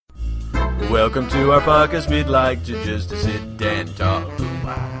Welcome to our podcast. We'd like to just sit and talk.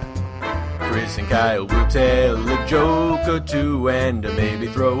 Chris and Kyle will tell a joke or two and maybe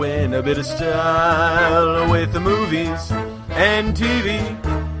throw in a bit of style with the movies and TV,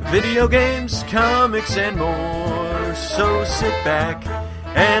 video games, comics, and more. So sit back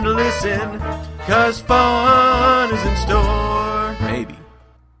and listen, 'cause fun is in store. Maybe.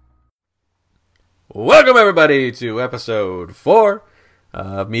 Welcome, everybody, to episode 4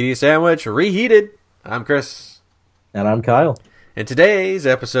 of Media Sandwich Reheated. I'm Chris. And I'm Kyle. And today's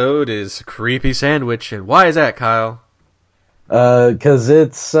episode is Creepy Sandwich. And why is that, Kyle? 'Cause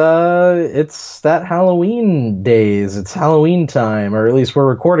it's that Halloween days. It's Halloween time, or at least we're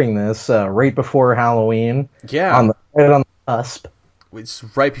recording this right before Halloween. Yeah. Right on the cusp. It's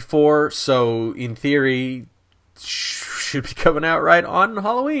right before, so in theory, should be coming out right on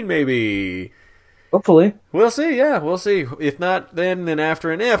Halloween, maybe. Hopefully. We'll see, yeah, we'll see. If not, then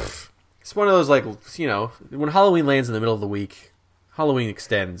after, and if. It's one of those, like, you know, when Halloween lands in the middle of the week, Halloween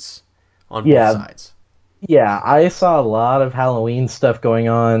extends on both sides. Yeah, I saw a lot of Halloween stuff going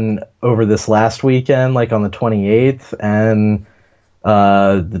on over this last weekend, like on the 28th, and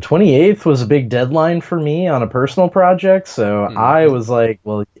the 28th was a big deadline for me on a personal project, so I was like,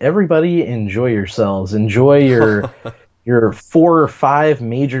 well, everybody enjoy yourselves. Enjoy your your 4 or 5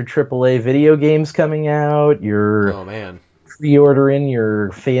 major AAA video games coming out, your pre-ordering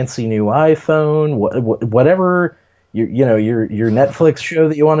your fancy new iPhone, whatever, your Netflix show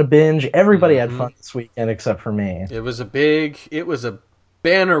that you want to binge. Everybody had fun this weekend except for me. It was a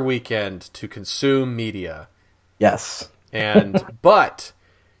banner weekend to consume media. Yes. But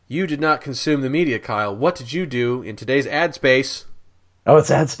you did not consume the media, Kyle. What did you do in today's ad space? Oh, it's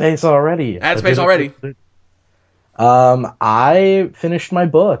ad space already. I finished my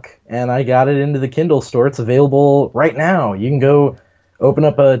book, and I got it into the Kindle store. It's available right now. You can go open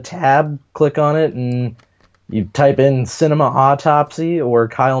up a tab, click on it, and you type in Cinema Autopsy or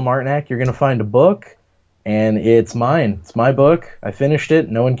Kyle Martinek. You're going to find a book, and it's mine. It's my book. I finished it.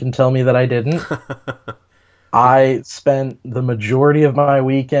 No one can tell me that I didn't. I spent the majority of my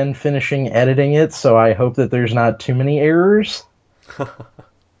weekend finishing editing it, so I hope that there's not too many errors.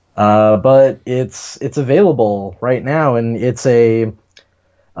 But it's available right now, and it's a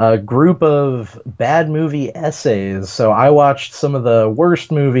group of bad movie essays. So I watched some of the worst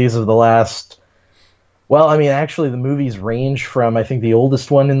movies of the last... Well, I mean, actually, the movies range from... I think the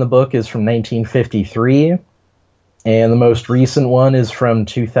oldest one in the book is from 1953, and the most recent one is from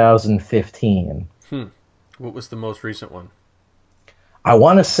 2015. What was the most recent one? I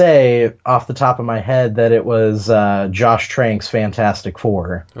want to say, off the top of my head, that it was Josh Trank's Fantastic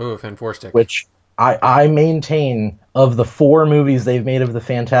Four. Oh, Fantastic. Which I maintain, of the 4 movies they've made of the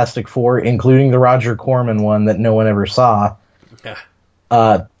Fantastic Four, including the Roger Corman one that no one ever saw,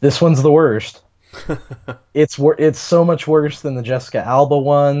 this one's the worst. It's so much worse than the Jessica Alba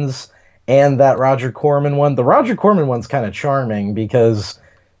ones and that Roger Corman one. The Roger Corman one's kind of charming because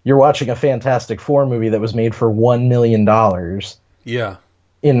you're watching a Fantastic Four movie that was made for $1 million. Yeah.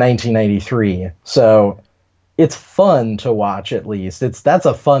 In 1993. So it's fun to watch, at least. That's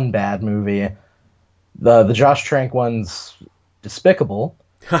a fun bad movie. The Josh Trank one's despicable.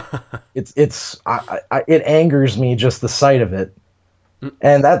 It angers me just the sight of it.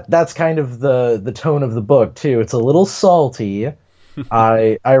 And that's kind of the tone of the book too. It's a little salty.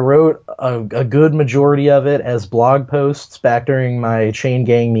 I wrote a good majority of it as blog posts back during my Chain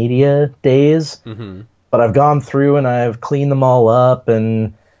Gang Media days. But I've gone through and I've cleaned them all up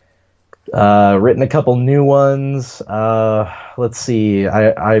and written a couple new ones. Let's see.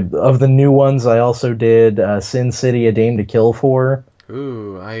 I of the new ones, I also did Sin City: A Dame to Kill For.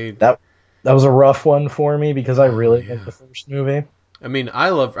 Ooh, that was a rough one for me because I really liked the first movie. I mean,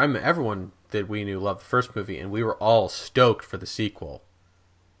 everyone that we knew loved the first movie, and we were all stoked for the sequel.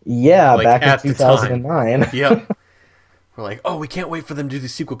 Yeah, like, back in 2009. Yep. We're like, oh, we can't wait for them to do the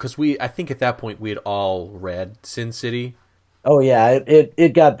sequel, because I think at that point we had all read Sin City. Oh yeah,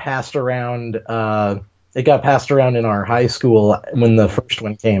 it got passed around. It got passed around in our high school when the first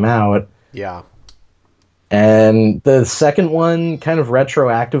one came out. Yeah. And the second one kind of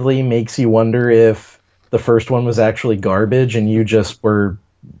retroactively makes you wonder if the first one was actually garbage and you just were,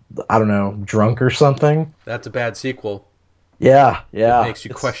 I don't know, drunk or something. That's a bad sequel. Yeah. It makes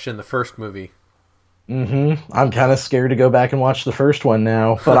you question the first movie. I'm kind of scared to go back and watch the first one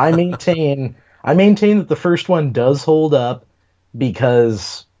now, but I maintain that the first one does hold up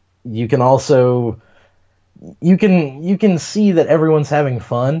because you can see that everyone's having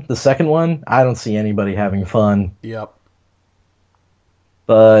fun. The second one, I don't see anybody having fun. Yep.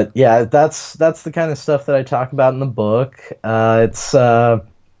 But yeah, that's the kind of stuff that I talk about in the book. It's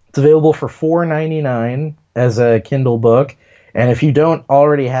It's available for $4.99 as a Kindle book. And if you don't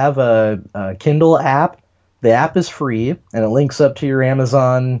already have a Kindle app, the app is free and it links up to your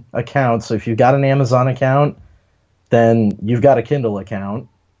Amazon account. So if you've got an Amazon account, then you've got a Kindle account.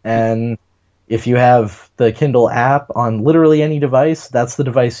 And if you have the Kindle app on literally any device, that's the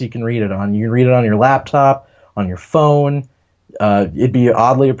device you can read it on. You can read it on your laptop, on your phone. It'd be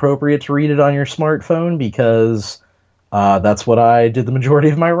oddly appropriate to read it on your smartphone because that's what I did the majority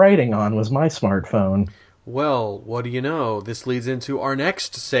of my writing on, was my smartphone. Well, what do you know? This leads into our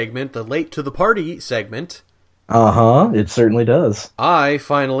next segment, the late to the party segment. Uh-huh, it certainly does. I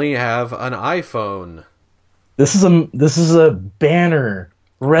finally have an iPhone. This is a banner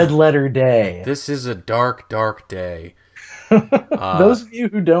red letter day. This is a dark, dark day. Those of you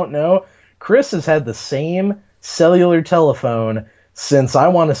who don't know, Chris has had the same cellular telephone since, I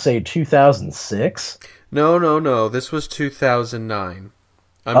want to say, 2006. No. This was 2009.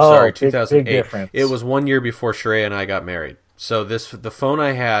 I'm Oh, sorry, big 2008. difference. It was 1 year before Sheree and I got married. So the phone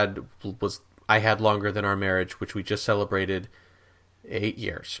I had longer than our marriage, which we just celebrated 8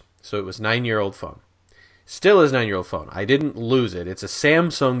 years. So it was 9-year-old phone. Still is 9-year-old phone. I didn't lose it. It's a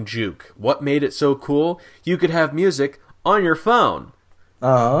Samsung Juke. What made it so cool? You could have music on your phone.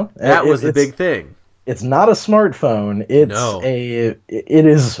 That was the big thing. It's not a smartphone. It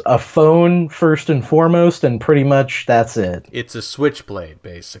is a phone first and foremost, and pretty much that's it. It's a switchblade,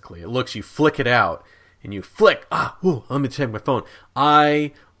 basically. You flick it out, and you flick. Let me check my phone.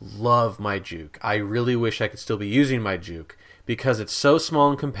 I love my Juke. I really wish I could still be using my Juke because it's so small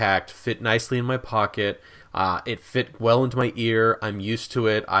and compact, fit nicely in my pocket. It fit well into my ear. I'm used to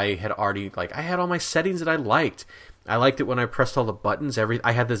it. I had all my settings that I liked. I liked it when I pressed all the buttons.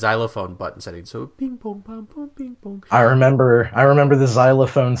 I had the xylophone button setting, so ping pong pong pong ping pong. I remember the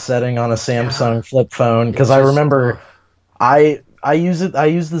xylophone setting on a Samsung flip phone because I remember I use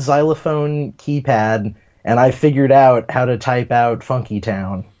the xylophone keypad and I figured out how to type out Funky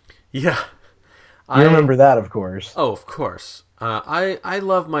Town. Yeah, you remember that, of course. Oh, of course. I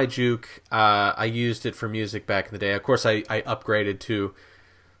love my Juke. I used it for music back in the day. Of course, I upgraded to.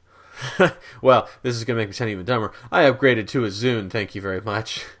 Well, this is going to make me sound even dumber. I upgraded to a Zune, thank you very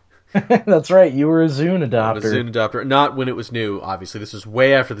much. That's right, you were a Zune adopter. A Zune adopter. Not when it was new, obviously. This was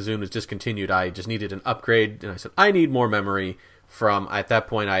way after the Zune was discontinued. I just needed an upgrade, and I said, I need more memory at that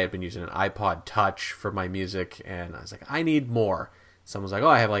point, I had been using an iPod Touch for my music, and I was like, I need more. Someone was like,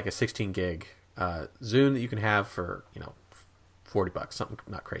 I have like a 16 gig Zune that you can have for, $40, something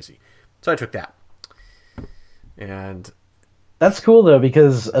not crazy. So I took that. And that's cool though,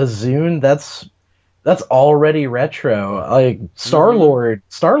 because a Zune, that's already retro. Like Star-Lord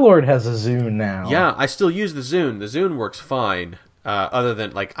has a Zune now. Yeah, I still use the Zune. The Zune works fine. Other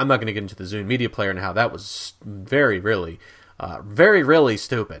than I'm not going to get into the Zune media player and how that was very really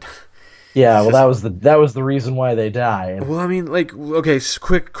stupid. Yeah, well, that was the reason why they died. Well, I mean, okay,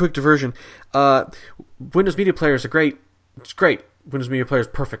 quick diversion. Windows Media Player is great. It's great. Windows Media Player is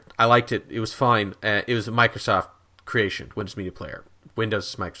perfect. I liked it. It was fine. It was a Microsoft creation. Windows Media Player. Windows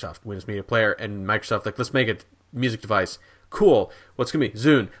is Microsoft. Windows Media Player and Microsoft let's make a music device. Cool. What's gonna be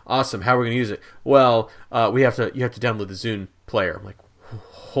Zune? Awesome. How are we gonna use it? Well, you have to download the Zune player. I'm like,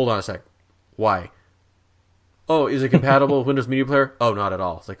 hold on a sec. Why? Oh, is it compatible with Windows Media Player? Oh, not at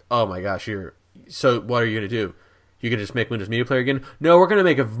all. It's like, oh my gosh, so what are you going to do? You're going to just make Windows Media Player again? No, we're going to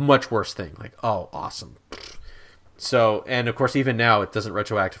make a much worse thing. Like, oh, awesome. So, and of course, even now, it doesn't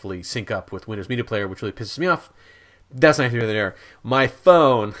retroactively sync up with Windows Media Player, which really pisses me off. That's not here nor there. My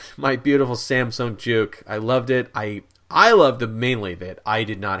phone, my beautiful Samsung Juke, I loved it. I loved mainly that I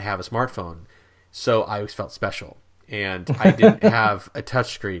did not have a smartphone, so I always felt special. And I didn't have a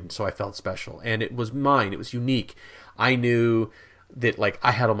touchscreen, so I felt special. And it was mine. It was unique. I knew that,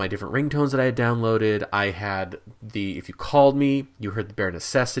 I had all my different ringtones that I had downloaded. I had if you called me, you heard the bare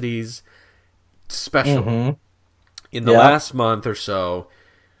necessities. Special. Mm-hmm. In the last month or so,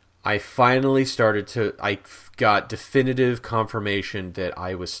 I finally I got definitive confirmation that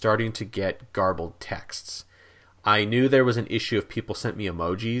I was starting to get garbled texts. I knew there was an issue if people sent me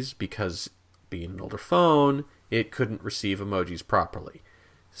emojis because, being an older phone, it couldn't receive emojis properly.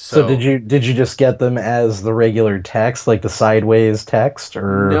 So did you just get them as the regular text, like the sideways text,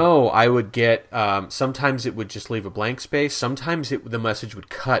 or no? I would get sometimes it would just leave a blank space. Sometimes the message would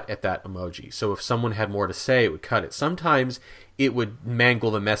cut at that emoji. So if someone had more to say, it would cut it. Sometimes it would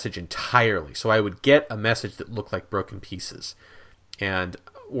mangle the message entirely. So I would get a message that looked like broken pieces,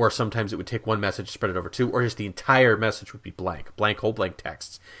 or sometimes it would take one message, spread it over two, or just the entire message would be whole blank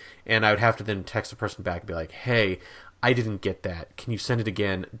texts. And I would have to then text the person back and be like, hey, I didn't get that. Can you send it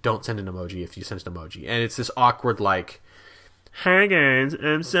again? Don't send an emoji if you send an emoji. And it's this awkward, Hi guys,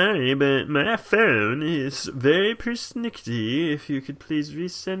 I'm sorry, but my phone is very persnickety. If you could please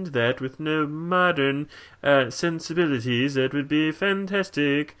resend that with no modern sensibilities, that would be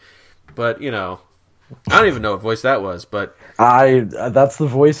fantastic. But, you know, I don't even know what voice that was, but... That's the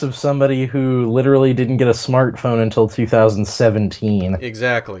voice of somebody who literally didn't get a smartphone until 2017.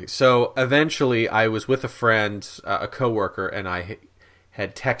 Exactly. So, eventually, I was with a friend, a coworker, and I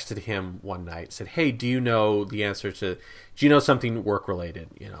had texted him one night, said, hey, do you know the answer to... Do you know something work-related?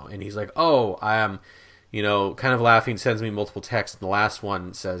 You know, and he's like, oh, I am... You know, kind of laughing, sends me multiple texts, and the last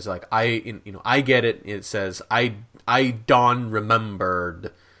one says, like, I get it. It says, I dawn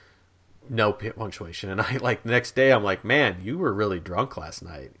remembered... No punctuation. And I, like, the next day, I'm like, man, you were really drunk last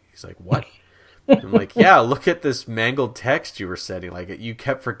night. He's like, what? I'm like, yeah, look at this mangled text you were sending. Like, you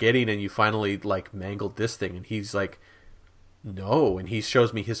kept forgetting and you finally, like, mangled this thing. And he's like, no. And he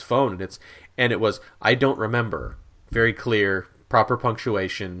shows me his phone. And it was, I don't remember. Very clear, proper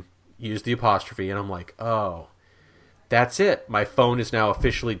punctuation, use the apostrophe. And I'm like, oh, that's it. My phone is now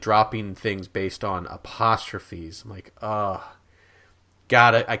officially dropping things based on apostrophes. I'm like,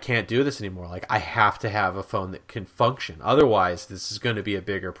 God, I can't do this anymore. Like, I have to have a phone that can function. Otherwise, this is going to be a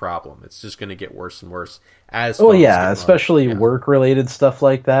bigger problem. It's just going to get worse and worse as. Oh yeah, especially work-related stuff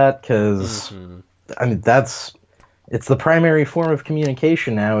like that, because I mean it's the primary form of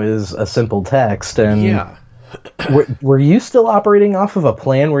communication now is a simple text. And yeah, were you still operating off of a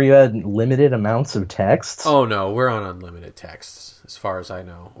plan where you had limited amounts of texts? Oh no, we're on unlimited texts, as far as I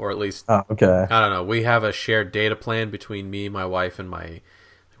know, or at least okay. I don't know. We have a shared data plan between me, my wife, and my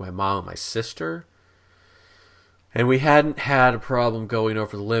mom and my sister, and we hadn't had a problem going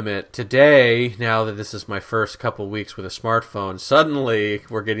over the limit. Today, now that this is my first couple weeks with a smartphone, suddenly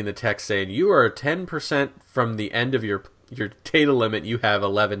we're getting the text saying you are 10% from the end of your data limit. You have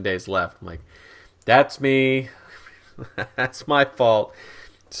 11 days left. I'm like, that's me. That's my fault.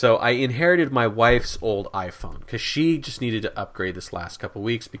 So I inherited my wife's old iPhone because she just needed to upgrade this last couple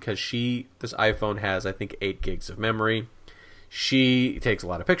weeks because this iPhone has, I think, 8 gigs of memory. She takes a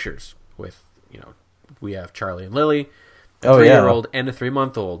lot of pictures with, you know, we have Charlie and Lily, a 3-year-old and a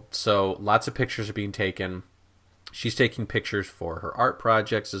 3-month-old. So lots of pictures are being taken. She's taking pictures for her art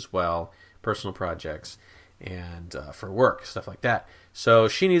projects as well, personal projects, and for work, stuff like that. So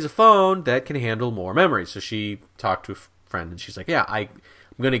she needs a phone that can handle more memory. So she talked to a friend, and she's like, yeah, I'm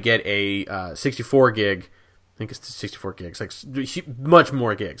going to get a 64 gig. I think it's 64 gigs, like much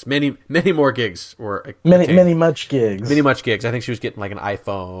more gigs, many more gigs, or many much gigs. I think she was getting like an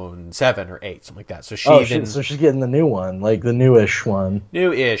iPhone 7 or 8, something like that. So so she's getting the new one, like the newish one.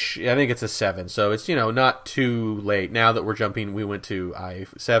 Newish. I think it's a 7. So it's, you know, not too late. Now that we went to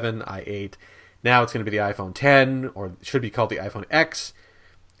i7, i8. Now it's going to be the iPhone 10, or it should be called the iPhone X.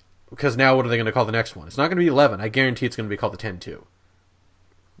 Because now what are they going to call the next one? It's not going to be 11. I guarantee it's going to be called the 10-2.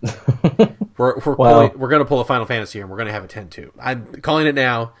 We're going to pull a Final Fantasy here, and we're going to have a 10-2. I'm calling it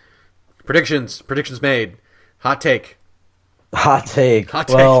now. Predictions made. Hot take.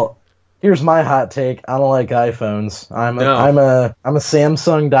 Well, here's my hot take. I don't like iPhones. I'm a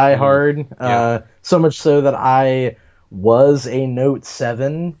Samsung diehard. So much so that I was a Note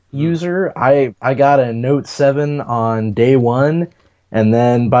 7 user. I got a Note 7 on day 1, and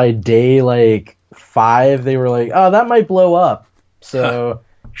then by day like 5 they were like, oh, that might blow up, so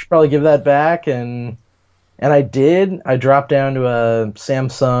you should probably give that back. And I did. I dropped down to a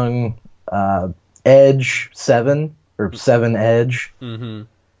Samsung Edge 7 or 7 Edge,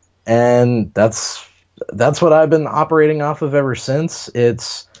 and that's what I've been operating off of ever since.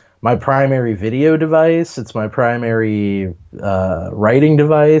 It's my primary video device. It's my primary writing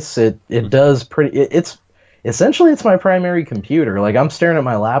device. It does pretty. It's essentially it's my primary computer. Like, I'm staring at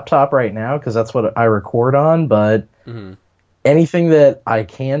my laptop right now because that's what I record on. But anything that I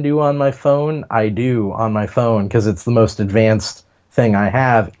can do on my phone, I do on my phone because it's the most advanced thing I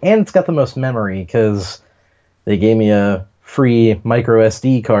have, and it's got the most memory because they gave me a free micro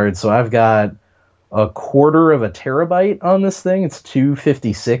SD card. So I've got a quarter of a terabyte on this thing. It's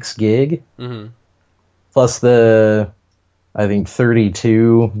 256 gig, plus the, I think,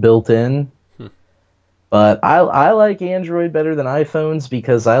 32 built in. But I like Android better than iPhones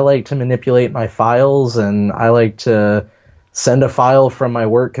because I like to manipulate my files, and I like to send a file from my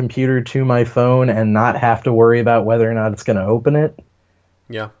work computer to my phone and not have to worry about whether or not it's going to open it.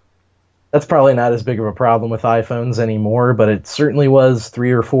 Yeah. That's probably not as big of a problem with iPhones anymore, but it certainly was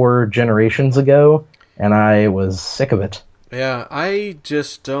 3 or 4 generations ago, and I was sick of it. Yeah, I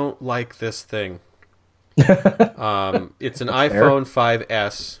just don't like this thing. It's an iPhone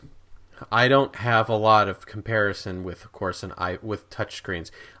 5S. I don't have a lot of comparison with, of course, with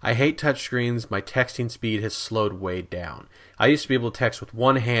touchscreens. I hate touchscreens. My texting speed has slowed way down. I used to be able to text with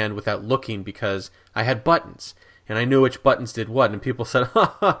one hand without looking because I had buttons. And I knew which buttons did what, and people said,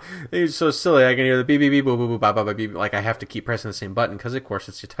 "Ha ha, you're so silly. I can hear the beep beep beep boop boop boop ba ba ba beep." Like I have to keep pressing the same button because, of course,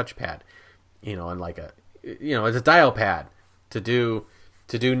 it's your touchpad, and it's a dial pad to do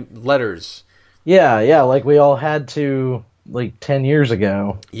letters. Yeah, like we all had to like 10 years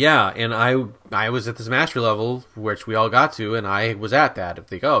ago. Yeah, and I was at this mastery level, which we all got to, and I was at that. If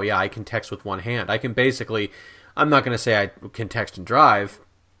they go, yeah, I can text with one hand. I can basically, I'm not going to say I can text and drive.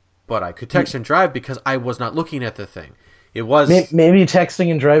 But I could text and drive because I was not looking at the thing. It was maybe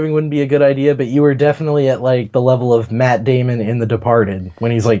texting and driving wouldn't be a good idea, but you were definitely at like the level of Matt Damon in The Departed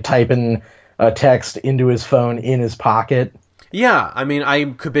when he's like typing a text into his phone in his pocket. Yeah, I mean, I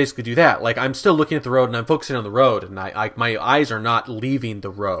could basically do that. Like I'm still looking at the road and I'm focusing on the road, and my eyes are not leaving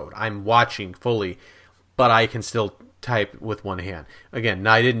the road. I'm watching fully, but I can still type with one hand. Again, no,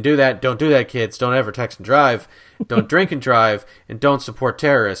 I didn't do that. Don't do that, kids. Don't ever text and drive. Don't drink and drive, and don't support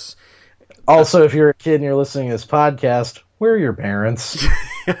terrorists. Also, if you're a kid and you're listening to this podcast, where are your parents?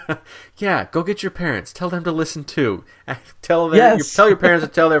 Yeah, go get your parents. Tell them to listen too. Tell your parents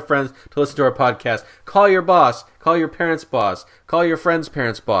to tell their friends to listen to our podcast. Call your boss. Call your parents' boss. Call your friend's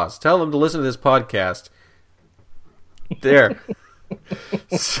parents' boss. Tell them to listen to this podcast. There.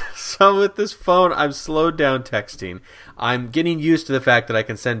 So with this phone, I've slowed down texting. I'm getting used to the fact that I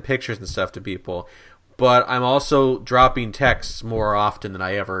can send pictures and stuff to people. But I'm also dropping texts more often than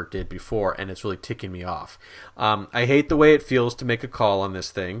I ever did before, and it's really ticking me off. I hate the way it feels to make a call on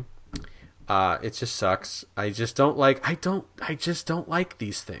this thing. It just sucks. I just don't like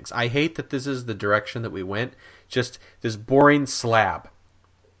these things. I hate that this is the direction that we went. Just this boring slab.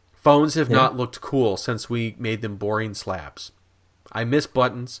 Phones have not looked cool since we made them boring slabs. I miss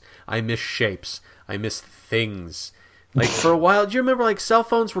buttons. I miss shapes. I miss things. Like, for a while, do you remember, like, cell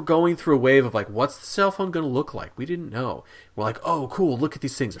phones were going through a wave of, like, what's the cell phone going to look like? We didn't know. We're like, oh, cool, look at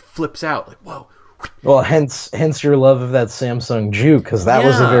these things. It flips out. Like, whoa. Well, hence your love of that Samsung Juke, because that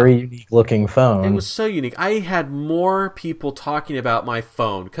was a very unique-looking phone. It was so unique. I had more people talking about my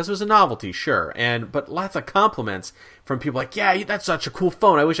phone, because it was a novelty, sure, but lots of compliments from people like, yeah, that's such a cool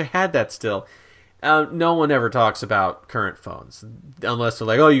phone. I wish I had that still. No one ever talks about current phones unless they're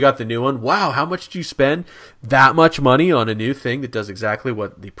like, oh, you got the new one? Wow, how much did you spend that much money on a new thing that does exactly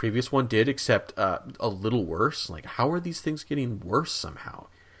what the previous one did, except a little worse? Like, how are these things getting worse somehow?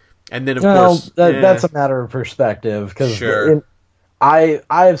 And then, of course... that's a matter of perspective, because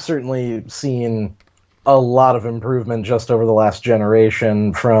I've certainly seen a lot of improvement just over the last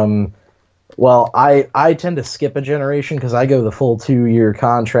generation from... Well, I tend to skip a generation because I go the full 2-year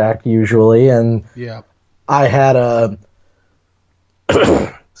contract usually, and I had a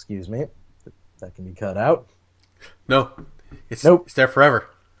excuse me, that can be cut out. No, it's there forever.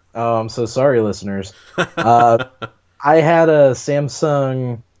 Oh, I'm so sorry, listeners. I had a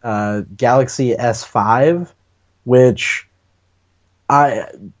Samsung Galaxy S5, which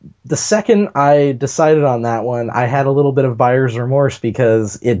the second I decided on that one, I had a little bit of buyer's remorse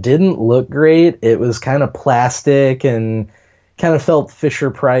because it didn't look great. It was kind of plastic and kind of felt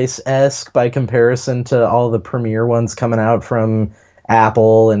Fisher-Price-esque by comparison to all the premier ones coming out from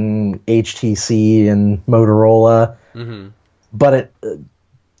Apple and HTC and Motorola. Mm-hmm. But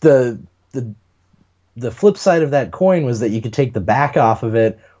the flip side of that coin was that you could take the back off of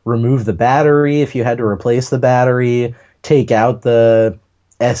it, remove the battery if you had to replace the battery, take out the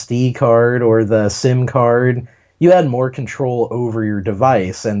SD card or the SIM card. You had more control over your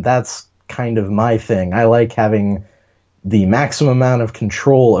device, and that's kind of my thing. I like having the maximum amount of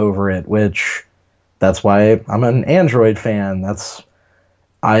control over it, that's why I'm an Android fan.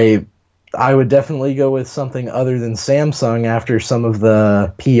 I would definitely go with something other than Samsung after some of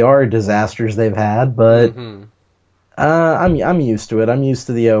the PR disasters they've had, but I'm used to it. I'm used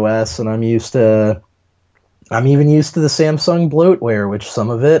to the OS, and I'm even used to the Samsung bloatware, which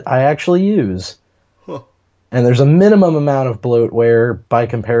some of it I actually use. Huh. And there's a minimum amount of bloatware by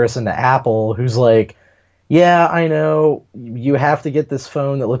comparison to Apple, who's like, yeah, I know, you have to get this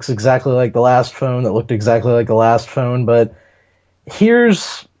phone that looks exactly like the last phone that looked exactly like the last phone, but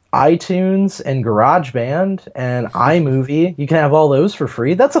here's iTunes and GarageBand and iMovie. You can have all those for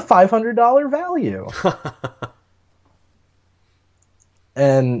free. That's a $500 value.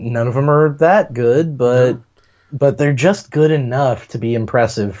 And none of them are that good, but they're just good enough to be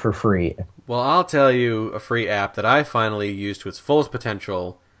impressive for free. Well, I'll tell you a free app that I finally used to its fullest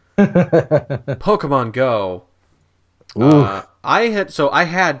potential. Pokemon Go. I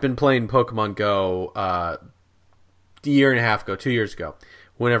had been playing Pokemon Go a year and a half ago, 2 years ago,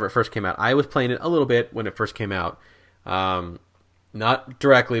 whenever it first came out. I was playing it a little bit when it first came out. Not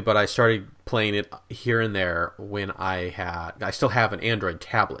directly, but I started playing it here and there when I still have an Android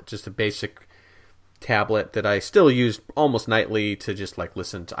tablet, just a basic tablet that I still use almost nightly to just like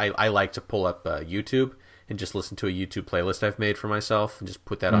listen to. I like to pull up YouTube and just listen to a YouTube playlist I've made for myself and just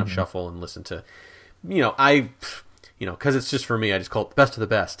put that on shuffle and listen to, because it's just for me, I just call it the best of the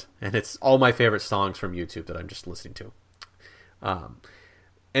best. And it's all my favorite songs from YouTube that I'm just listening to.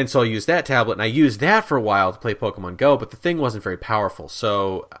 And so I used that tablet, and I used that for a while to play Pokemon Go, but the thing wasn't very powerful.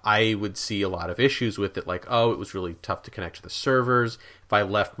 So I would see a lot of issues with it, like, it was really tough to connect to the servers. If I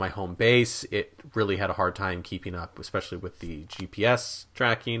left my home base, it really had a hard time keeping up, especially with the GPS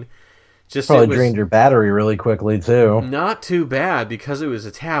tracking. Probably drained your battery really quickly, too. Not too bad, because it was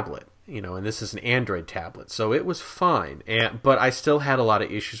a tablet, and this is an Android tablet, so it was fine. But I still had a lot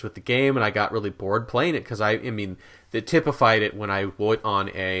of issues with the game, and I got really bored playing it, because it typified it when I went on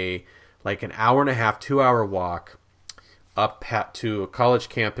an hour and a half, 2-hour walk up to a college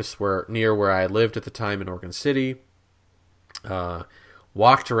campus near where I lived at the time in Oregon City.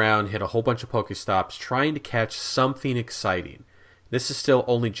 Walked around, hit a whole bunch of Pokestops, trying to catch something exciting. This is still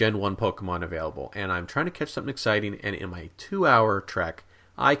only Gen 1 Pokemon available, and I'm trying to catch something exciting, and in my 2-hour trek,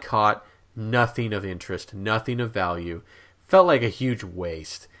 I caught nothing of interest, nothing of value. Felt like a huge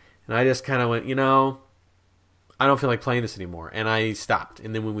waste. And I just kind of went, I don't feel like playing this anymore. And I stopped.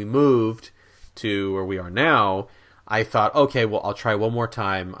 And then when we moved to where we are now, I thought, okay, well, I'll try one more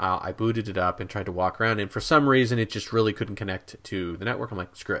time. I booted it up and tried to walk around. And for some reason, it just really couldn't connect to the network. I'm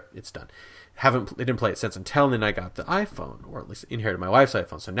like, screw it, it's done. Didn't play it since until then I got the iPhone, or at least inherited my wife's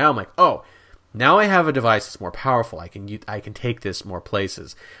iPhone. So now I'm like, now I have a device that's more powerful. I can take this more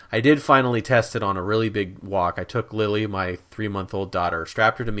places. I did finally test it on a really big walk. I took Lily, my 3-month-old daughter,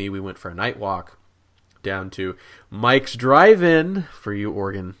 strapped her to me. We went for a night walk down to Mike's Drive-In, for you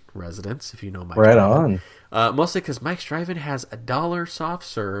Oregon residents, if you know Mike's Right Drive-In. on. Mostly because Mike's Drive-In has $1 soft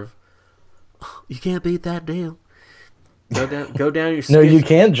serve. You can't beat that deal. Go down your... No, you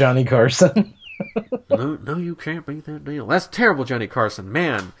can't, Johnny Carson. No, you can't beat that deal. That's terrible, Johnny Carson.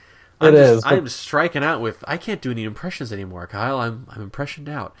 Man, I'm striking out with... I can't do any impressions anymore, Kyle. I'm impressioned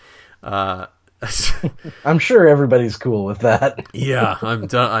out. I'm sure everybody's cool with that. Yeah, I'm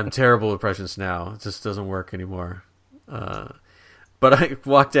done. I'm terrible with impressions now. It just doesn't work anymore. But I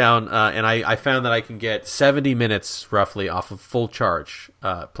walked down, and I found that I can get 70 minutes, roughly, off of full charge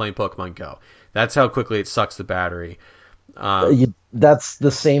playing Pokemon Go. That's how quickly it sucks the battery. That's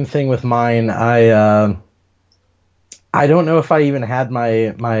the same thing with mine. I don't know if I even had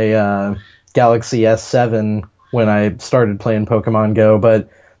my Galaxy S7 when I started playing Pokemon Go, but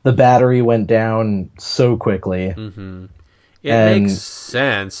the battery went down so quickly. Mm-hmm. It makes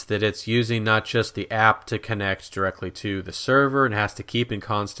sense that it's using not just the app to connect directly to the server and has to keep in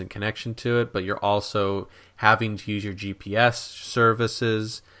constant connection to it, but you're also having to use your GPS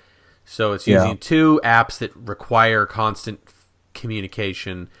services. So it's using two apps that require constant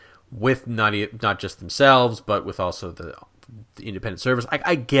communication with not just themselves, but with also the independent servers.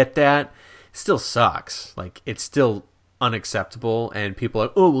 I get that. It still sucks. Like, it's still unacceptable, and people are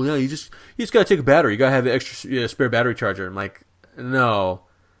like, oh, well, yeah, you just gotta take a battery. You gotta have an extra spare battery charger. I'm like, no.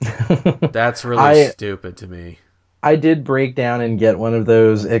 That's really stupid to me. I did break down and get one of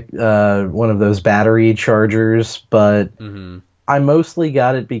those battery chargers, but I mostly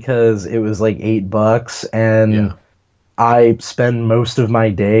got it because it was like $8, and I spend most of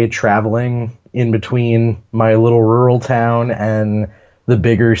my day traveling in between my little rural town and the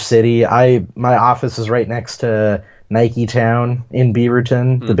bigger city. My office is right next to Nike Town in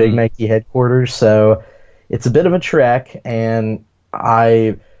Beaverton, the big Nike headquarters, so it's a bit of a trek, and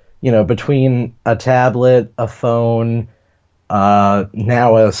between a tablet, a phone, now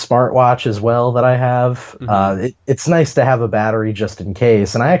a smartwatch as well that I have, it's nice to have a battery just in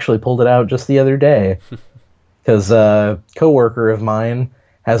case, and I actually pulled it out just the other day, because a coworker of mine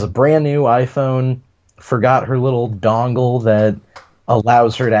has a brand new iPhone, forgot her little dongle that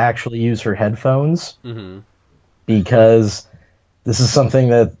allows her to actually use her headphones, because this is something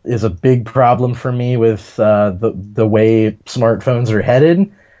that is a big problem for me with the way smartphones are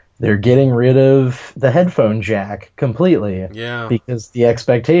headed. They're getting rid of the headphone jack completely. Yeah. Because the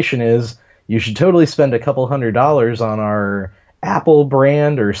expectation is you should totally spend a couple $100 on our Apple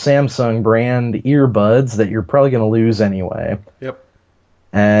brand or Samsung brand earbuds that you're probably going to lose anyway. Yep.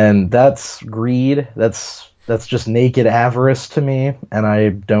 And that's greed. That's just naked avarice to me, and I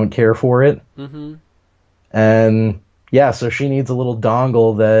don't care for it. And yeah, so she needs a little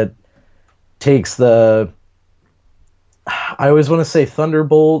dongle that takes the... I always want to say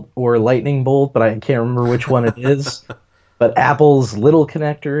Thunderbolt or Lightning Bolt, but I can't remember which one it is. But Apple's little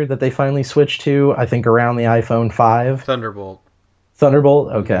connector that they finally switched to, I think around the iPhone 5. Thunderbolt.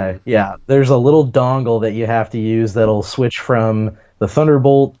 Thunderbolt? Okay. Yeah. There's a little dongle that you have to use that'll switch from the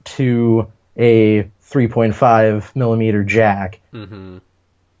Thunderbolt to a 3.5 millimeter jack. Mm-hmm.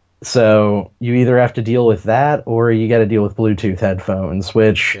 So you either have to deal with that or you got to deal with Bluetooth headphones,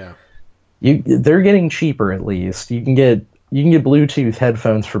 which they're getting cheaper at least. You can get Bluetooth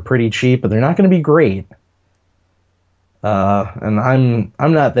headphones for pretty cheap, but they're not going to be great. And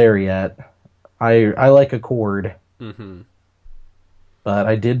I'm not there yet. I like a cord. Mm-hmm. But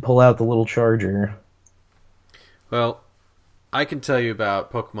I did pull out the little charger. Well, I can tell you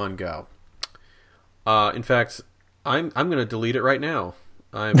about Pokemon Go. In fact, I'm going to delete it right now.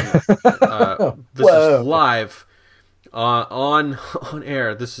 This is live on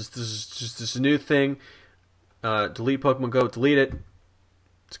air. This is just a new thing. Delete Pokemon Go. Delete it.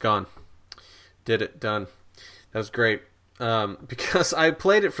 It's gone. Did it. Done. That was great. Because I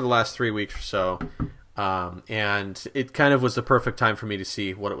played it for the last 3 weeks or so. And it kind of was the perfect time for me to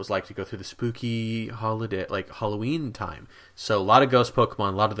see what it was like to go through the spooky holiday, like Halloween time. So a lot of ghost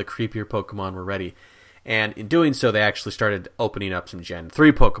Pokemon, a lot of the creepier Pokemon were ready. And in doing so, they actually started opening up some Gen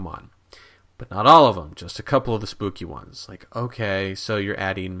 3 Pokemon. But not all of them, just a couple of the spooky ones. Like, okay, so you're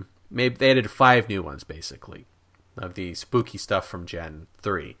adding... Maybe they added 5 new ones, basically, of the spooky stuff from Gen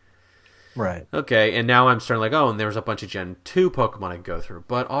 3. Right. Okay, and now I'm starting like, oh, and there was a bunch of Gen 2 Pokemon I could go through.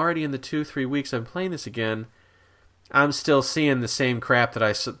 But already in the 2-3 weeks I'm playing this again, I'm still seeing the same crap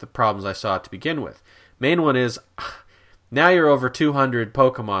that the problems I saw to begin with. Main one is, now you're over 200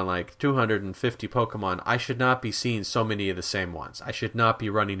 Pokemon, like 250 Pokemon. I should not be seeing so many of the same ones. I should not be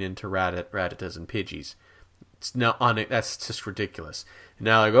running into Rattatas and Pidgeys. That's just ridiculous. And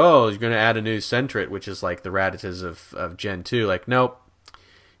now like, oh, you're going to add a new Sentret, which is like the Rattatas of Gen 2. Like, nope.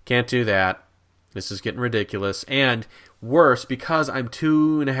 Can't do that. This is getting ridiculous. And worse, because I'm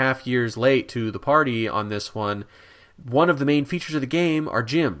 2.5 years late to the party on this one of the main features of the game are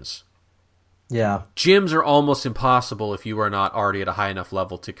gyms. Yeah. Gyms are almost impossible if you are not already at a high enough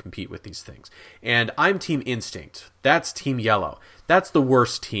level to compete with these things. And I'm Team Instinct. That's Team Yellow. That's the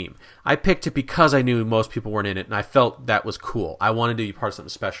worst team. I picked it because I knew most people weren't in it, and I felt that was cool. I wanted to be part of something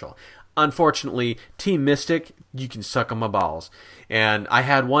special. Unfortunately, Team Mystic, you can suck on my balls. And I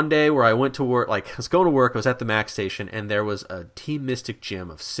had one day where I went to work, like, I was going to work, I was at the Max Station, and there was a Team Mystic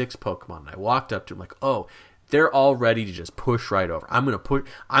gym of 6 Pokemon. And I walked up to them like, oh, they're all ready to just push right over.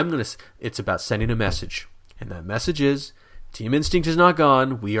 It's about sending a message. And that message is, Team Instinct is not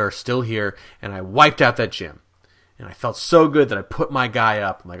gone, we are still here, and I wiped out that gym. And I felt so good that I put my guy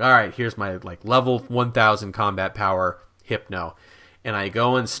up. I'm like, all right, here's my like level 1000 combat power Hypno. And I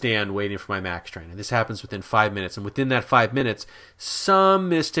go and stand waiting for my max train. And this happens within 5 minutes. And within that 5 minutes, some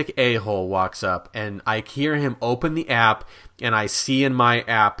mystic a-hole walks up. And I hear him open the app. And I see in my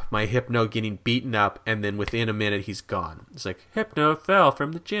app my Hypno getting beaten up. And then within a minute, he's gone. It's like, Hypno fell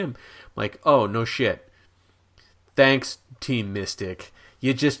from the gym. I'm like, oh, no shit. Thanks, Team Mystic.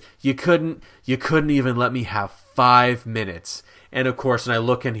 You couldn't even let me have 5 minutes. And of course, and I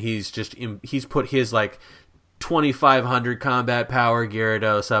look and he's put his like 2,500 combat power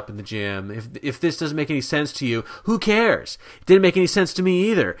Gyarados up in the gym. If this doesn't make any sense to you, who cares? It didn't make any sense to me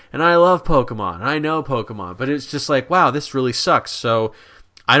either. And I love Pokemon. And I know Pokemon. But it's just like, wow, this really sucks. So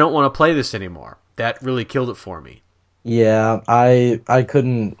I don't want to play this anymore. That really killed it for me. Yeah, I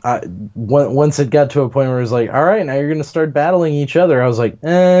couldn't. Once it got to a point where it was like, all right, now you're going to start battling each other, I was like,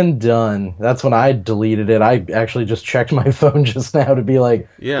 and done. That's when I deleted it. I actually just checked my phone just now to be like,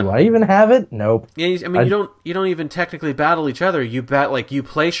 do I even have it? Nope. Yeah, I mean, you don't even technically battle each other. You you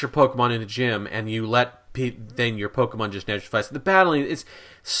place your Pokemon in a gym and you let then your Pokemon just naturally fight. So the battling, it's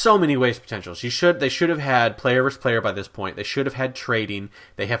so many waste potentials. They should have had player versus player by this point. They should have had trading.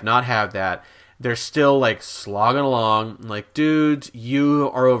 They have not had that. They're still, like, slogging along. Like, dudes,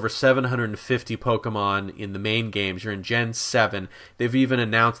 you are over 750 Pokemon in the main games. You're in Gen 7. They've even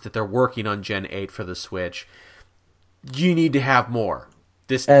announced that they're working on Gen 8 for the Switch. You need to have more.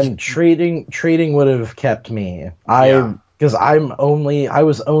 Trading would have kept me. Because I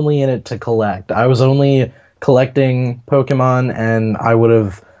was only in it to collect. I was only collecting Pokemon, and I would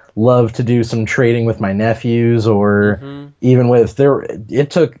have loved to do some trading with my nephews or even with it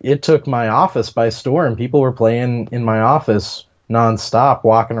took my office by storm. People were playing in my office nonstop,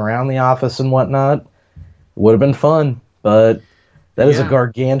 walking around the office and whatnot. Would have been fun, but that is a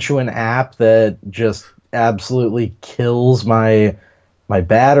gargantuan app that just absolutely kills my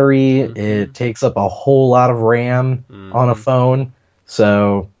battery. It takes up a whole lot of RAM on a phone.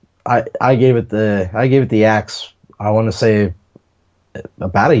 So I gave it the axe, I want to say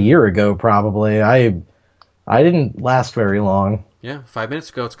about a year ago, probably. I I didn't last very long. Yeah, 5 minutes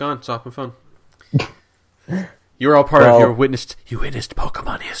ago, it's gone. It's off my phone. You're all part of you witnessed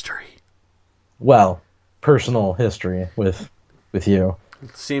Pokemon history. Well, personal history with you.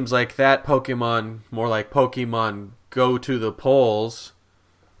 It seems like that Pokemon, more like Pokemon go to the polls.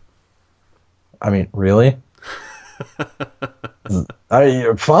 I mean, really?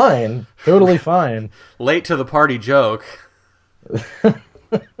 Fine. Totally fine. Late to the party joke.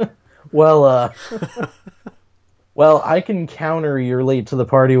 Well, I can counter your late to the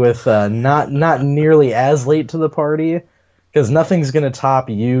party with not nearly as late to the party, because nothing's going to top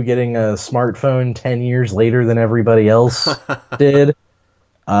you getting a smartphone 10 years later than everybody else did,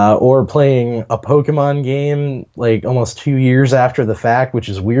 or playing a Pokemon game like almost 2 years after the fact, which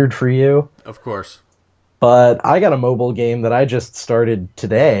is weird for you. Of course. But I got a mobile game that I just started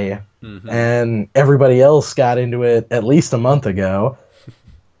today, and everybody else got into it at least a month ago.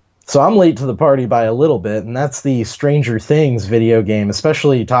 So I'm late to the party by a little bit, and that's the Stranger Things video game,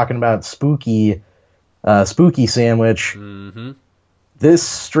 especially talking about Spooky Sandwich. Mm-hmm. This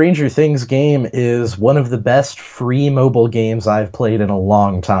Stranger Things game is one of the best free mobile games I've played in a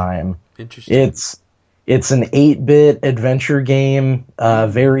long time. Interesting. It's an 8-bit adventure game,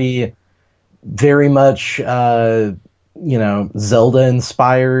 very, very much, Zelda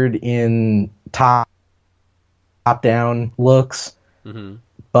inspired in top-down looks. Mm-hmm.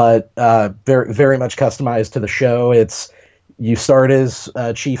 But very, very much customized to the show. You start as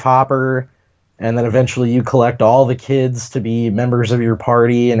Chief Hopper, and then eventually you collect all the kids to be members of your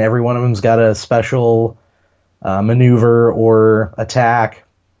party, and every one of them's got a special maneuver or attack.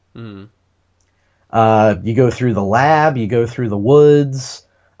 Mm-hmm. You go through the lab, you go through the woods.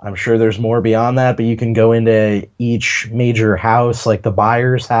 I'm sure there's more beyond that, but you can go into each major house, like the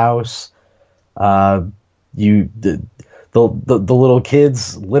Byers house. The little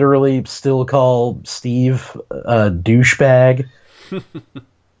kids literally still call Steve a douchebag,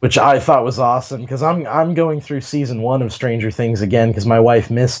 which I thought was awesome, because I'm going through season 1 of Stranger Things again because my wife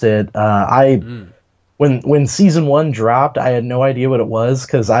missed it. When season 1 dropped, I had no idea what it was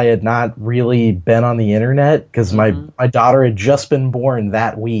because I had not really been on the internet because my daughter had just been born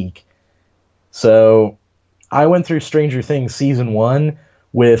that week. So I went through Stranger Things season 1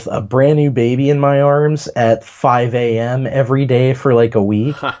 with a brand new baby in my arms at 5 a.m. every day for like a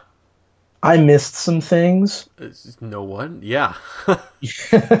week. Huh. I missed some things. No one? Yeah.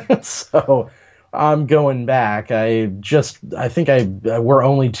 So I'm going back. We're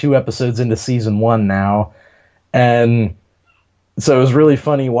only 2 episodes into season 1 now. And so it was really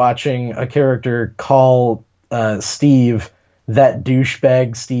funny watching a character call Steve that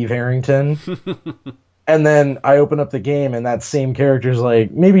douchebag Steve Harrington. And then I open up the game, and that same character's like,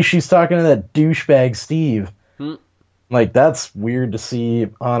 maybe she's talking to that douchebag Steve. Like, that's weird to see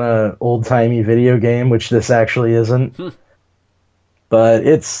on a old-timey video game, which this actually isn't. But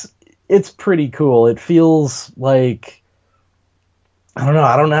it's pretty cool. It feels like, I don't know,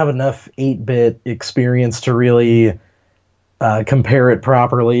 I don't have enough 8-bit experience to really compare it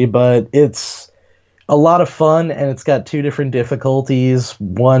properly, but it's a lot of fun, and it's got 2 different difficulties.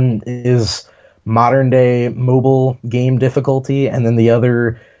 One is modern day mobile game difficulty, and then the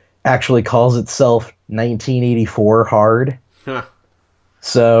other actually calls itself 1984 hard. Huh.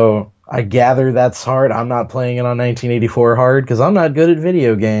 So I gather that's hard. I'm not playing it on 1984 hard because I'm not good at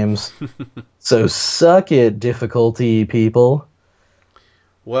video games. So suck it, difficulty people.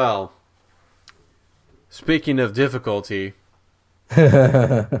 Well, speaking of difficulty,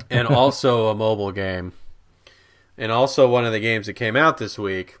 and also a mobile game, and also one of the games that came out this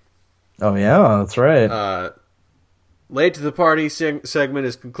week. Oh, yeah, that's right. Late to the party segment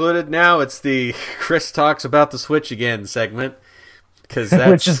is concluded. Now it's the Chris talks about the Switch again segment.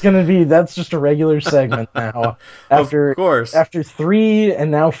 Which is going to be, that's just a regular segment now. Of course. After 3 and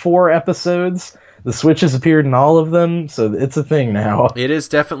now 4 episodes, the Switch has appeared in all of them, so it's a thing now. It is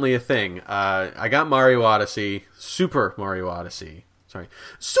definitely a thing. I got Mario Odyssey. Super Mario Odyssey.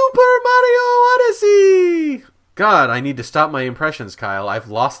 God, I need to stop my impressions, Kyle. I've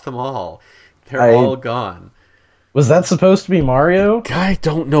lost them all. They're all gone. Was that supposed to be Mario? I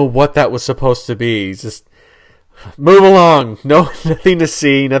don't know what that was supposed to be. Just move along. No, nothing to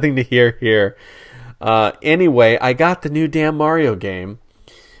see, nothing to hear here. Anyway, I got the new damn Mario game.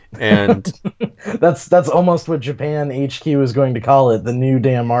 And that's almost what Japan HQ is going to call it, the new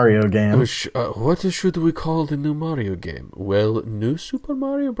damn Mario game. What should we call the new Mario game? Well, New Super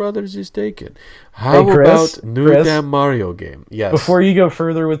Mario Brothers is taken. How about new damn Mario game? Yes. Before you go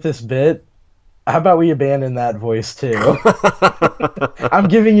further with this bit, how about we abandon that voice too? I'm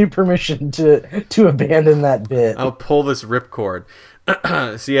giving you permission to abandon that bit. I'll pull this ripcord.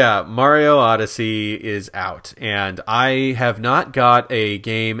 So yeah, Mario Odyssey is out, and I have not got a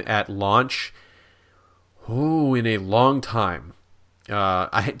game at launch in a long time.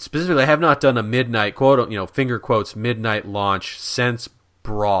 I have not done a midnight finger quotes midnight launch since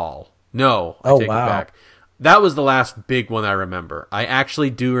Brawl. No, I take it back. That was the last big one I remember. I actually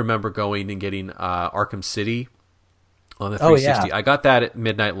do remember going and getting Arkham City on the 360. Yeah. I got that at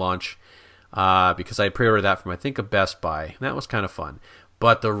midnight launch because I pre-ordered that from I think a Best Buy. And that was kind of fun.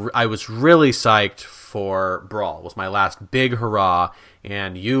 But I was really psyched for Brawl. It was my last big hurrah,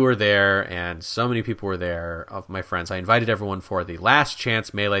 and you were there, and so many people were there of my friends. I invited everyone for the Last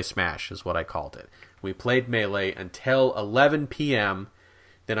Chance Melee Smash, is what I called it. We played Melee until 11 p.m.,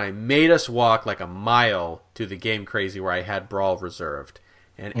 then I made us walk like a mile to the Game Crazy where I had Brawl reserved.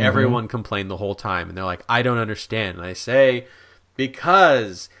 And everyone complained the whole time. And they're like, I don't understand. And I say,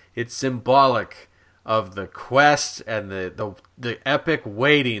 because it's symbolic of the quest and the epic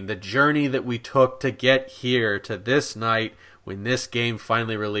waiting, the journey that we took to get here to this night when this game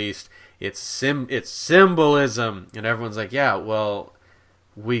finally released. It's symbolism. And everyone's like, yeah, well,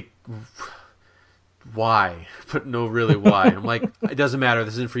 why? But no, really, why? I'm like, it doesn't matter.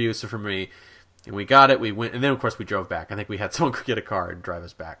 This isn't for you, it's for me. And we got it. We went, and then of course we drove back. I think we had someone get a car and drive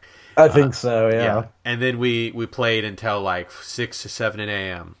us back. I think so. Yeah. And then we played until like 6 to 7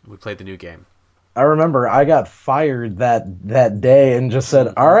 a.m. We played the new game. I remember I got fired that day and just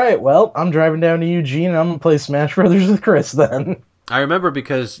said, "All right, well, I'm driving down to Eugene and I'm gonna play Smash Brothers with Chris then." I remember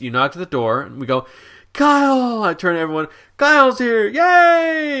because you knocked at the door and we go, Kyle! I turn to everyone, Kyle's here!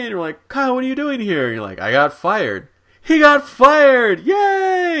 Yay! And we're like, Kyle, what are you doing here? And you're like, I got fired. He got fired!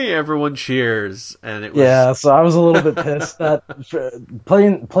 Yay! Everyone cheers. And it was... Yeah, so I was a little bit pissed that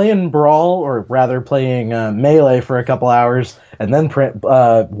playing Brawl, or rather playing Melee for a couple hours, and then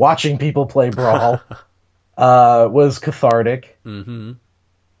watching people play Brawl was cathartic. Mm-hmm.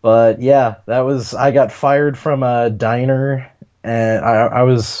 But yeah, I got fired from a diner. And I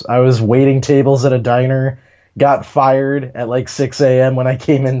was waiting tables at a diner, got fired at like 6 a.m. when I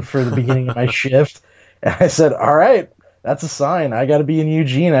came in for the beginning of my shift. And I said, all right, that's a sign. I got to be in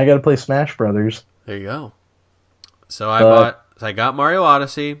Eugene. I got to play Smash Brothers. There you go. So I got Mario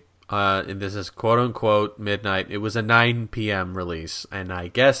Odyssey, and this is quote-unquote midnight. It was a 9 p.m. release, and I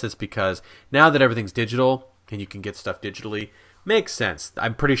guess it's because now that everything's digital and you can get stuff digitally, makes sense.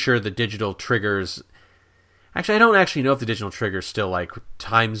 I'm pretty sure the digital triggers... Actually, I don't actually know if the digital trigger's still, like,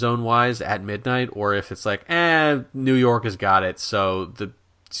 time zone-wise at midnight, or if it's like, New York has got it, so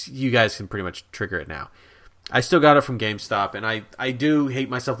you guys can pretty much trigger it now. I still got it from GameStop, and I do hate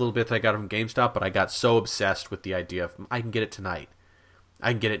myself a little bit that I got it from GameStop, but I got so obsessed with the idea of, I can get it tonight.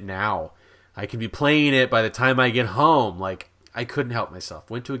 I can get it now. I can be playing it by the time I get home. Like, I couldn't help myself.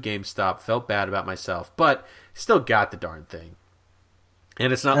 Went to a GameStop, felt bad about myself, but still got the darn thing.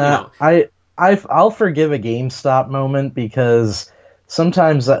 And it's not, I'll forgive a GameStop moment because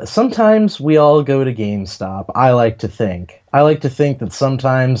sometimes we all go to GameStop. I like to think that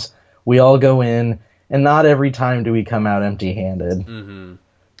sometimes we all go in, and not every time do we come out empty-handed. Mm-hmm.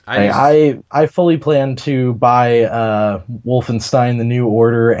 I fully plan to buy Wolfenstein: The New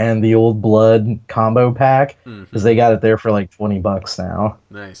Order and the Old Blood combo pack because they got it there for like $20 now.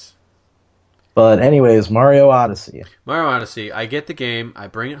 Nice. But anyways, Mario Odyssey. I get the game, I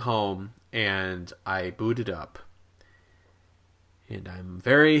bring it home, and I boot it up. And I'm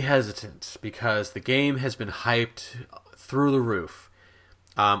very hesitant because the game has been hyped through the roof.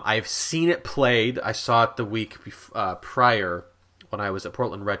 I've seen it played. I saw it the week prior when I was at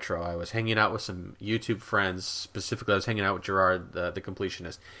Portland Retro. I was hanging out with some YouTube friends. Specifically, I was hanging out with Gerard, the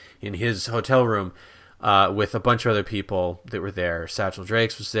completionist, in his hotel room with a bunch of other people that were there. Satchel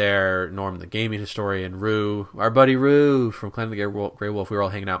Drakes was there, Norm the gaming historian, Rue, our buddy Rue from Clan of the Grey Wolf. We were all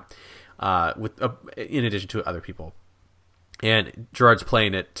hanging out in addition to other people. And Gerard's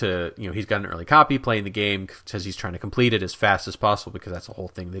playing it he's got an early copy, playing the game, says he's trying to complete it as fast as possible because that's the whole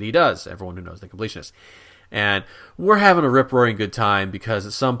thing that he does, everyone who knows the completionist. And we're having a rip-roaring good time because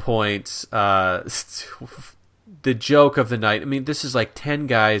at some point, the joke of the night, I mean, this is like 10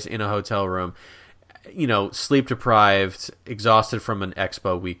 guys in a hotel room, sleep-deprived, exhausted from an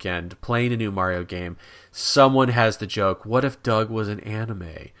expo weekend, playing a new Mario game. Someone has the joke, what if Doug was an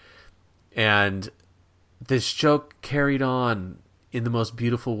anime? And this joke carried on in the most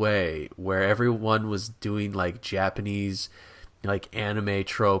beautiful way, where everyone was doing like Japanese, like anime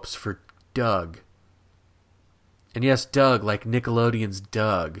tropes for Doug. And yes, Doug, like Nickelodeon's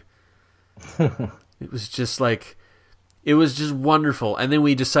Doug. It was just wonderful. And then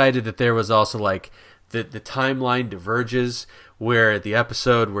we decided that there was also like the timeline diverges, where the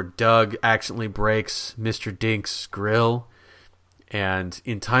episode where Doug accidentally breaks Mr. Dink's grill. And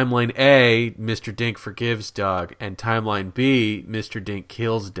in timeline A, Mr. Dink forgives Doug, and timeline B, Mr. Dink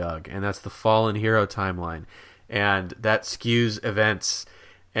kills Doug, and that's the fallen hero timeline, and that skews events.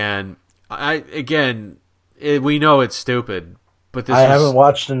 And we know it's stupid, but I haven't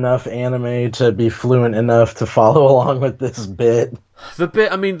watched enough anime to be fluent enough to follow along with this bit. The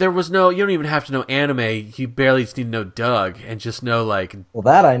bit, I mean, you don't even have to know anime. You barely just need to know Doug and just know, like... Well,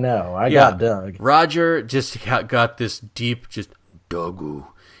 that I know. I got Doug. Roger just got this deep, just, Dougu.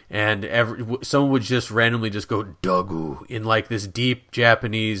 And someone would just randomly just go, Dougu, in, like, this deep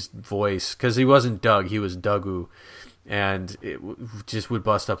Japanese voice. Because he wasn't Doug, he was Dougu. And it just would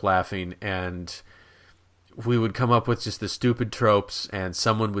bust up laughing, and... we would come up with just the stupid tropes, and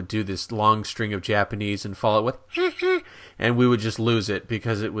someone would do this long string of Japanese and follow it with and we would just lose it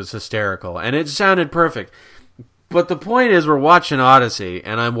because it was hysterical. And it sounded perfect. But the point is, we're watching Odyssey,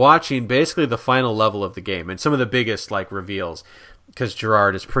 and I'm watching basically the final level of the game, and some of the biggest like reveals, because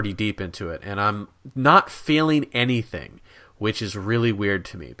Gerard is pretty deep into it, and I'm not feeling anything, which is really weird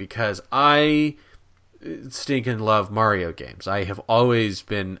to me, because I stinking love Mario games. I have always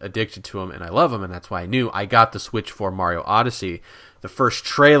been addicted to them, and I love them, and that's why I knew I got the Switch for Mario Odyssey. The first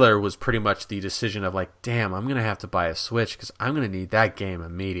trailer was pretty much the decision of like, damn, I'm going to have to buy a Switch because I'm going to need that game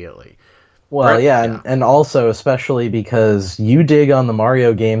immediately. Well, and also especially because you dig on the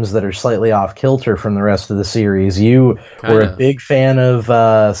Mario games that are slightly off kilter from the rest of the series. You were a big fan of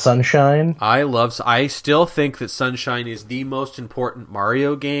Sunshine. I still think that Sunshine is the most important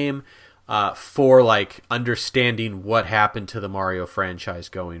Mario game for like understanding what happened to the Mario franchise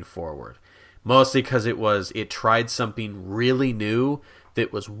going forward. Mostly because it tried something really new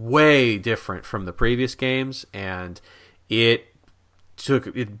that was way different from the previous games, and it took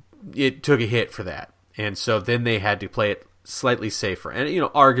a hit for that. And so then they had to play it slightly safer. And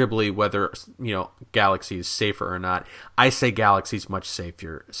arguably whether Galaxy is safer or not, I say Galaxy is much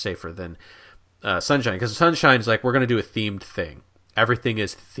safer than Sunshine, because Sunshine's like, we're going to do a themed thing. Everything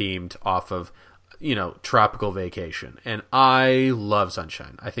is themed off of, Tropical Vacation. And I love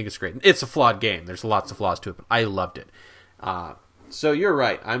Sunshine. I think it's great. It's a flawed game. There's lots of flaws to it, but I loved it. So you're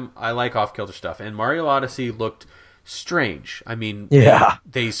right. I like off-kilter stuff. And Mario Odyssey looked strange. I mean,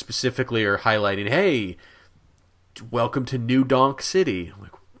 they specifically are highlighting, hey, welcome to New Donk City. I'm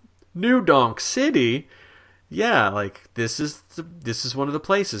like, New Donk City? Yeah, like this is one of the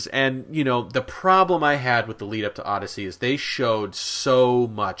places. And the problem I had with the lead up to Odyssey is they showed so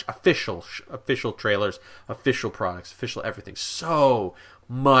much official trailers, official products, official everything. So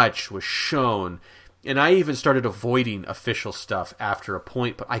much was shown, and I even started avoiding official stuff after a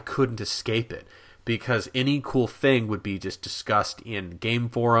point, but I couldn't escape it, because any cool thing would be just discussed in game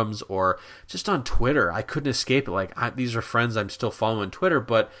forums or just on Twitter. I couldn't escape it. Like, these are friends I'm still following on Twitter,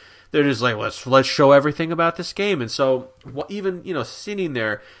 but they're just like, let's show everything about this game. And so even, sitting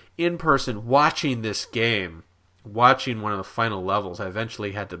there in person watching this game, watching one of the final levels, I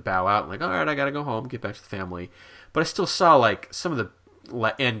eventually had to bow out and like, all right, I got to go home, get back to the family. But I still saw like some of the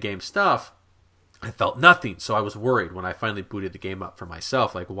end game stuff. I felt nothing, so I was worried when I finally booted the game up for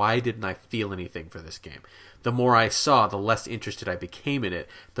myself. Like, why didn't I feel anything for this game? The more I saw, the less interested I became in it,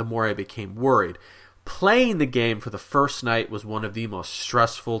 the more I became worried. Playing the game for the first night was one of the most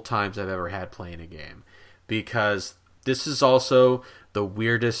stressful times I've ever had playing a game, because this is also the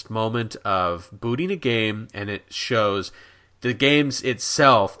weirdest moment of booting a game, and it shows the games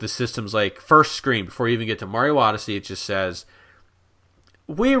itself, the system's like, first screen, before you even get to Mario Odyssey, it just says,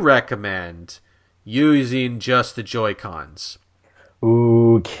 we recommend using just the Joy-Cons.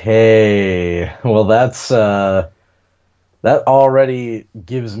 Okay. Well, that already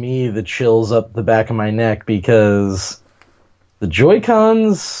gives me the chills up the back of my neck, because the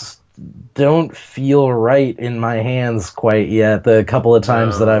Joy-Cons don't feel right in my hands quite yet, the couple of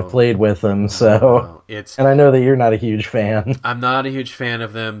times that I've played with them. So, and I know that you're not a huge fan. I'm not a huge fan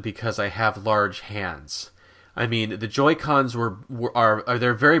of them because I have large hands. I mean, the Joy-Cons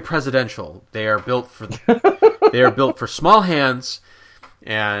they're very presidential. They are built for small hands,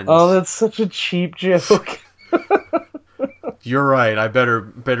 and that's such a cheap joke. You're right. I better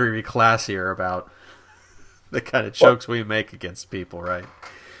be classier about the kind of jokes we make against people, right?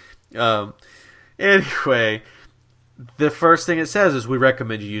 Anyway, the first thing it says is we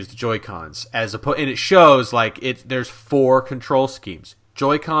recommend you use the Joy-Cons and it shows like there's 4 control schemes: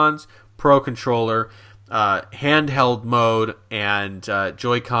 Joy-Cons, Pro Controller, handheld mode, and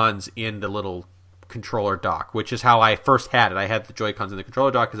Joy-Cons in the little controller dock, which is how I first had it. I had the Joy-Cons in the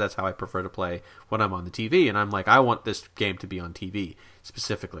controller dock because that's how I prefer to play when I'm on the TV, and I'm like, I want this game to be on TV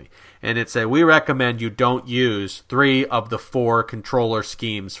specifically. And it said, we recommend you don't use 3 of the 4 controller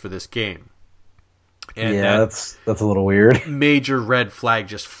schemes for this game. And yeah, that's a little weird. major red flag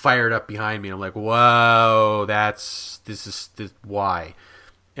just fired up behind me. I'm like, whoa, this is why?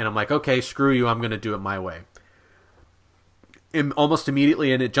 And I'm like, okay, screw you. I'm going to do it my way. And almost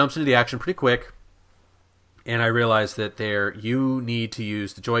immediately, and it jumps into the action pretty quick. And I realized that you need to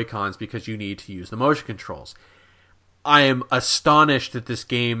use the Joy-Cons because you need to use the motion controls. I am astonished that this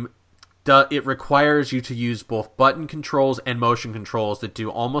game, it requires you to use both button controls and motion controls that do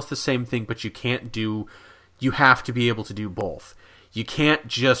almost the same thing, but you have to be able to do both. You can't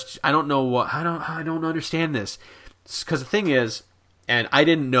just, I don't understand this. Because the thing is, and I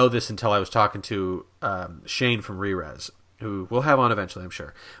didn't know this until I was talking to Shane from Re-Res, who we'll have on eventually, I'm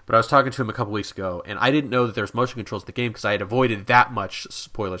sure. But I was talking to him a couple weeks ago, and I didn't know that there's motion controls in the game because I had avoided that much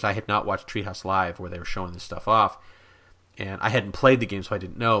spoilers. I had not watched Treehouse Live where they were showing this stuff off. And I hadn't played the game, so I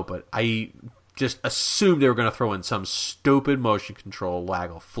didn't know, but I just assumed they were going to throw in some stupid motion control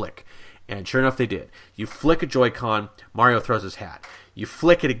waggle flick. And sure enough, they did. You flick a Joy-Con, Mario throws his hat. You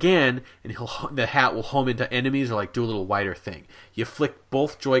flick it again, and the hat will home into enemies or like do a little wider thing. You flick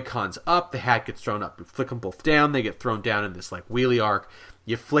both Joy-Cons up, the hat gets thrown up. You flick them both down, they get thrown down in this like wheelie arc.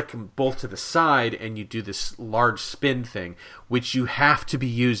 You flick them both to the side, and you do this large spin thing, which you have to be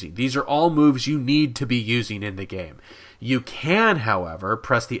using. These are all moves you need to be using in the game. You can, however,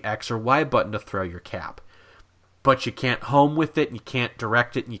 press the X or Y button to throw your cap. But you can't home with it, and you can't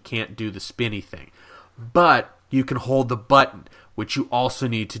direct it, and you can't do the spinny thing. But you can hold the button, which you also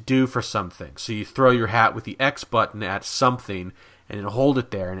need to do for something. So you throw your hat with the X button at something, and then hold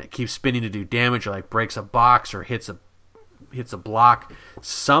it there, and it keeps spinning to do damage, or like breaks a box, or hits a block,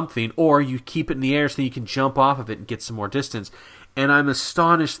 something, or you keep it in the air so you can jump off of it and get some more distance. And I'm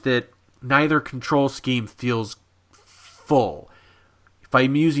astonished that neither control scheme feels full. If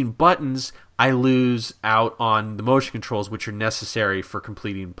I'm using buttons, I lose out on the motion controls, which are necessary for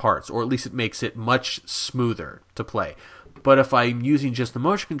completing parts, or at least it makes it much smoother to play. But if I'm using just the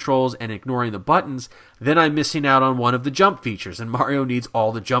motion controls and ignoring the buttons, then I'm missing out on one of the jump features, and Mario needs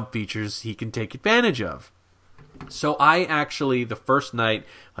all the jump features he can take advantage of. So I actually, the first night,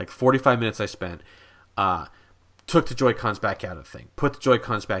 like 45 minutes I spent, took the Joy-Cons back out of the thing, put the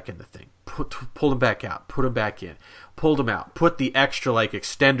Joy-Cons back in the thing, pulled them back out, put them back in, pulled them out, put the extra like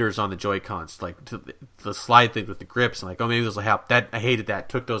extenders on the Joy-Cons, like the slide thing with the grips, and like, oh, maybe this will help. That I hated that,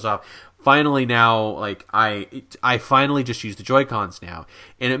 took those off. Finally now, like I finally just use the Joy-Cons now,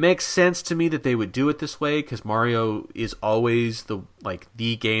 and it makes sense to me that they would do it this way because Mario is always the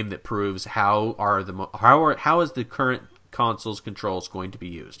game that proves how is the current console's controls going to be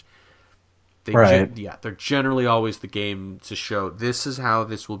used. Right. They're generally always the game to show this is how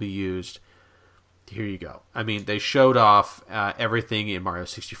this will be used. Here you go. I mean, they showed off everything in Mario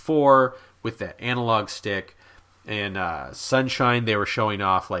 64 with that analog stick. And Sunshine, they were showing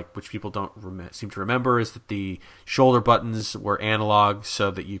off, like, which people don't seem to remember, is that the shoulder buttons were analog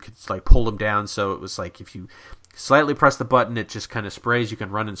so that you could like pull them down. So it was like if you slightly press the button, it just kind of sprays. You can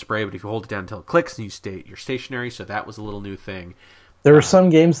run and spray, but if you hold it down until it clicks, then you're stationary. So that was a little new thing. There were some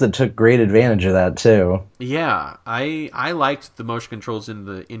games that took great advantage of that too. Yeah, I liked the motion controls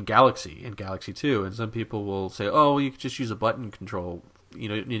in Galaxy 2, and some people will say, "Oh, well, you could just use a button control. You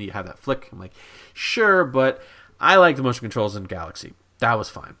know, you have that flick." I'm like, "Sure, but I like the motion controls in Galaxy. That was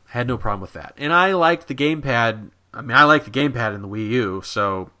fine. I had no problem with that." And I liked the gamepad. I mean, I liked the gamepad in the Wii U,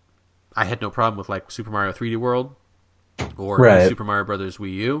 so I had no problem with like Super Mario 3D World or Super Mario Brothers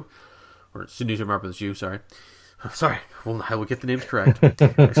Wii U or New Super Mario Brothers U. Sorry, I will get the names correct.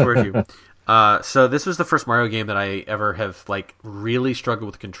 I swear to you. So this was the first Mario game that I ever have like really struggled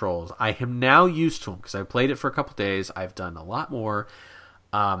with controls. I am now used to them because I played it for a couple days. I've done a lot more.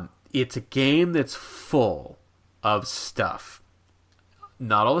 It's a game that's full of stuff.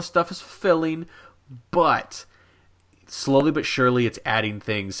 Not all the stuff is fulfilling, but slowly but surely it's adding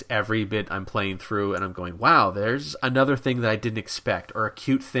things every bit I'm playing through, and I'm going, wow, there's another thing that I didn't expect, or a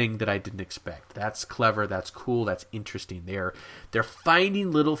cute thing that I didn't expect. That's clever, that's cool, that's interesting. They're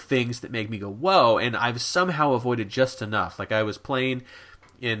finding little things that make me go, whoa, and I've somehow avoided just enough. Like I was playing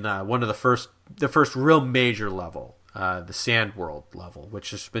in one of the first real major level, the Sand World level,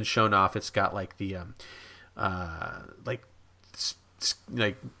 which has been shown off. It's got like the like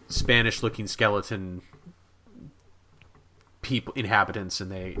Spanish looking skeleton people, inhabitants,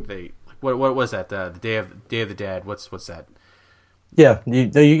 and they what was that, the Day of the Dead? What's that? Yeah,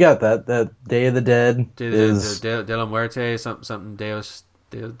 you got that. That Day of the Dead is De la Muerte, something Deus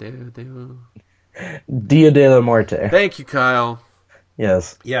Dia de la Muerte. Thank you, Kyle.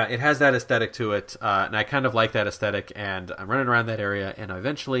 Yes. Yeah, it has that aesthetic to it, and I kind of like that aesthetic, and I'm running around that area, and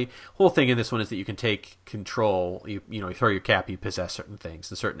eventually, whole thing in this one is that you can take control, you throw your cap, you possess certain things,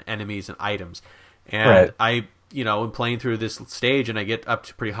 and certain enemies and items, And I, am playing through this stage, and I get up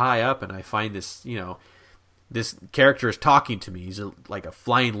to pretty high up, and I find this, this character is talking to me. He's like a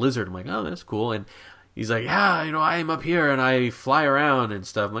flying lizard. I'm like, oh, that's cool. And he's like, yeah, I am up here, and I fly around and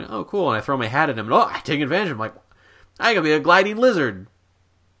stuff. I'm like, oh, cool. And I throw my hat at him, and I take advantage of him. I'm like, I can be a gliding lizard.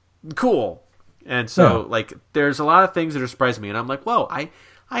 Cool. And so, there's a lot of things that are surprising me, and I'm like, whoa,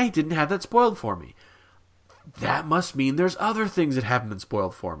 I didn't have that spoiled for me. That must mean there's other things that haven't been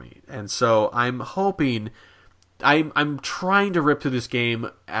spoiled for me. And so I'm hoping, I'm trying to rip through this game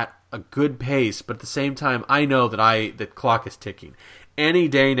at a good pace, but at the same time, I know that the clock is ticking. Any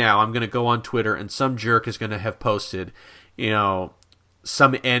day now, I'm going to go on Twitter, and some jerk is going to have posted, the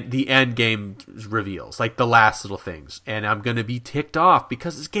end game reveals, like the last little things, and I'm going to be ticked off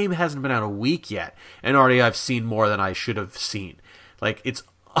because this game hasn't been out a week yet, and already I've seen more than I should have seen. Like, it's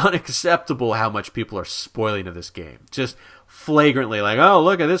unacceptable how much people are spoiling of this game. Just flagrantly, like, oh,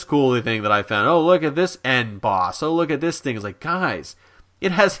 look at this cool thing that I found. Oh, look at this end boss. Oh, look at this thing. It's like, guys,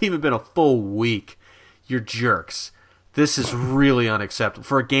 it hasn't even been a full week. You're jerks. This is really unacceptable.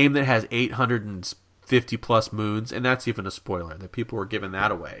 For a game that has 850 plus moons, and that's even a spoiler, that people were giving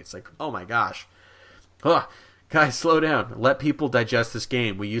that away. It's like, oh my gosh. Ugh. Guys, slow down. Let people digest this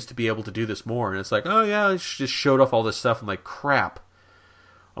game. We used to be able to do this more. And it's like, oh yeah, it just showed off all this stuff. I'm like, crap.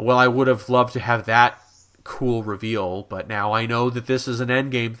 Well, I would have loved to have that cool reveal, but now I know that this is an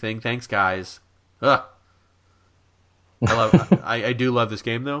endgame thing. Thanks, guys. Ugh. I do love this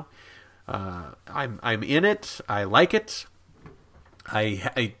game, though. I'm in it. I like it.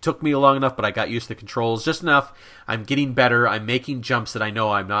 It took me long enough, but I got used to the controls just enough. I'm getting better. I'm making jumps that I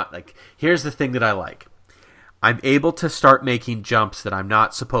know I'm not. Like, here's the thing that I like. I'm able to start making jumps that I'm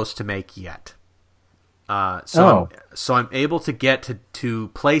not supposed to make yet. So I'm able to get to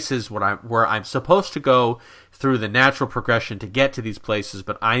places where I'm supposed to go through the natural progression to get to these places,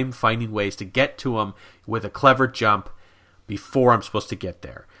 but I'm finding ways to get to them with a clever jump before I'm supposed to get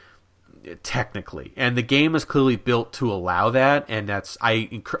there, technically. And the game is clearly built to allow that, and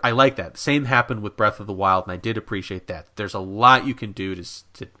I like that. Same happened with Breath of the Wild, and I did appreciate that. There's a lot you can do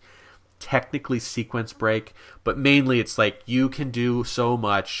to technically sequence break, but mainly it's like you can do so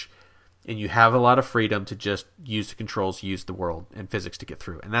much, and you have a lot of freedom to just use the controls, use the world and physics to get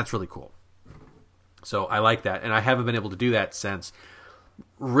through, and that's really cool. So I like that, and I haven't been able to do that since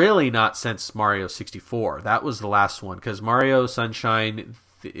Mario 64. That was the last one, because Mario Sunshine,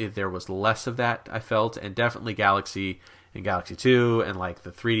 there was less of that, I felt, and definitely Galaxy and Galaxy 2 and like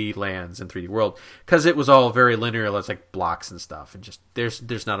the 3D lands and 3D world, because it was all very linear. It's like blocks and stuff, and just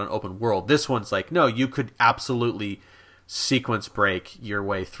there's not an open world. This one's like, no, you could absolutely sequence break your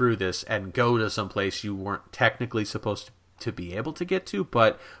way through this and go to some place you weren't technically supposed to be able to get to,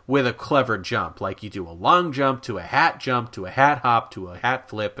 but with a clever jump. Like, you do a long jump to a hat jump to a hat hop to a hat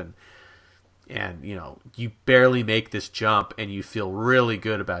flip, and you barely make this jump, and you feel really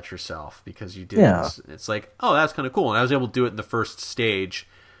good about yourself because you did this. It's like, oh, that's kind of cool. And I was able to do it in the first stage,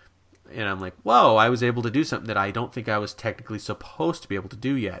 and I'm like, whoa, I was able to do something that I don't think I was technically supposed to be able to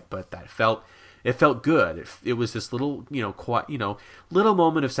do yet, but it felt good. It was this little, little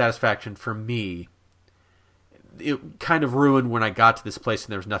moment of satisfaction for me. It kind of ruined when I got to this place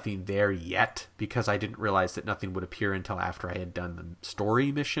and there was nothing there yet, because I didn't realize that nothing would appear until after I had done the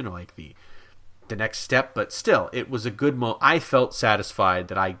story mission, or like the next step. But still, it was a good moment. I felt satisfied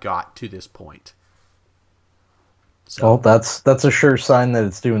that I got to this point. So, well, that's a sure sign that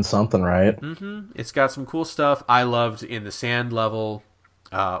it's doing something right. Mm-hmm. It's got some cool stuff. I loved in the sand level,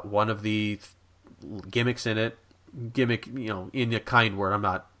 one of the gimmicks in it. Gimmick, in a kind word. I'm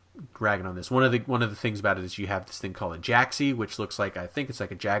not ragging on this. One of the things about it is you have this thing called a Jaxi, which looks like, I think it's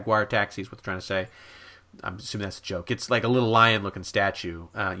like a jaguar taxi is what they're trying to say. I'm assuming that's a joke. It's like a little lion looking statue.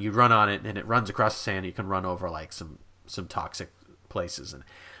 You run on it and it runs across the sand. You can run over like some toxic places, and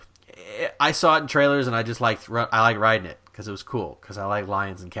I saw it in trailers, and I like riding it because it was cool, because I like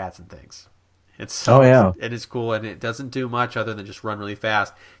lions and cats and things. It is cool, and it doesn't do much other than just run really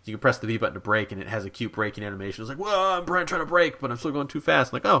fast. You can press the B button to brake, and it has a cute braking animation. It's like, whoa, I'm trying to brake, but I'm still going too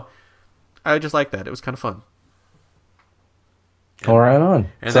fast. I'm like, oh, I just like that. It was kind of fun. All right, on.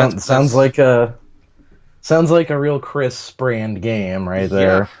 Sounds like a real Chris brand game right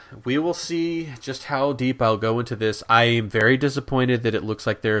there. Yeah, we will see just how deep I'll go into this. I am very disappointed that it looks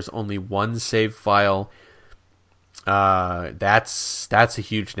like there's only one save file. That's a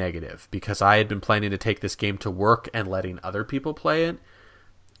huge negative, because I had been planning to take this game to work and letting other people play it,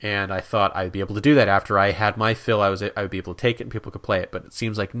 and I thought I'd be able to do that after I had my fill. I would be able to take it and people could play it, but it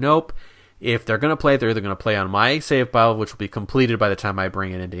seems like nope. If they're going to play it, they're either going to play on my save file, which will be completed by the time I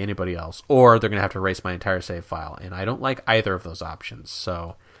bring it into anybody else, or they're going to have to erase my entire save file, and I don't like either of those options.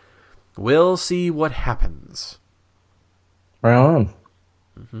 So We'll see what happens. Right on.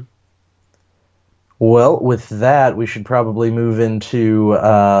 Mm-hmm. Well, with that, we should probably move into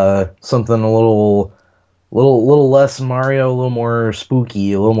something a little less Mario, a little more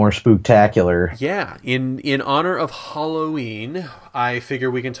spooky, a little more spooktacular. Yeah, in honor of Halloween, I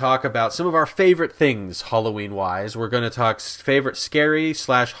figure we can talk about some of our favorite things Halloween-wise. We're going to talk favorite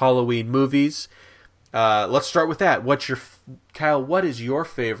scary/Halloween movies. Let's start with that. Kyle, what is your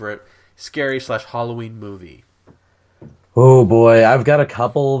favorite scary/Halloween movie? Oh boy, I've got a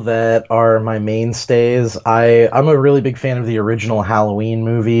couple that are my mainstays. I'm a really big fan of the original Halloween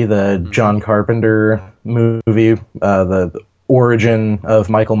movie, the John Carpenter movie, the origin of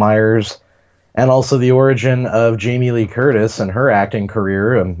Michael Myers, and also the origin of Jamie Lee Curtis and her acting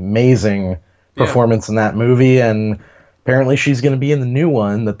career. Amazing performance in that movie, and apparently she's going to be in the new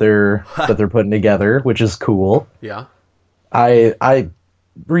one that they're putting together, which is cool. Yeah.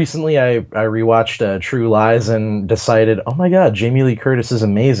 Recently, I rewatched True Lies and decided, oh my god, Jamie Lee Curtis is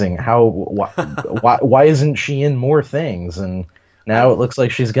amazing. Why isn't she in more things? And now it looks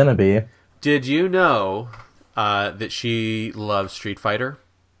like she's gonna be. Did you know that she loves Street Fighter?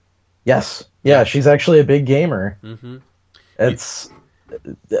 Yes, yeah, she's actually a big gamer. Mm-hmm.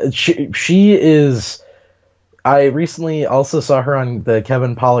 She is. I recently also saw her on the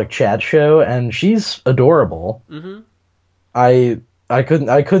Kevin Pollak Chat Show, and she's adorable. Mm-hmm. I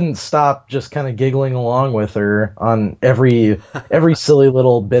couldn't stop just kind of giggling along with her on every silly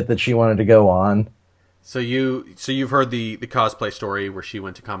little bit that she wanted to go on. So you've heard the cosplay story where she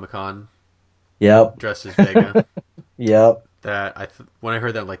went to Comic-Con? Yep. Dressed as Vega. Yep. When I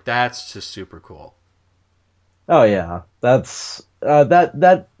heard that, I'm like, that's just super cool. Oh yeah, that's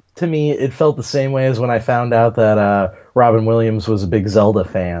that to me it felt the same way as when I found out that Robin Williams was a big Zelda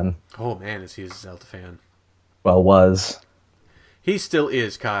fan. Oh man, is he a Zelda fan? Well, was. He still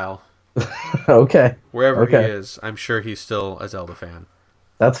is, Kyle. Okay. Wherever he is, I'm sure he's still a Zelda fan.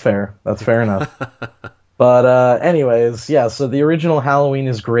 That's fair. That's fair enough. But anyways, yeah, so the original Halloween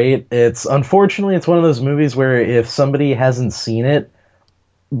is great. Unfortunately, it's one of those movies where if somebody hasn't seen it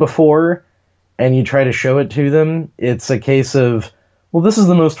before and you try to show it to them, it's a case of, well, this is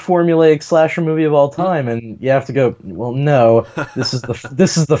the most formulaic slasher movie of all time, and you have to go, well, no, this is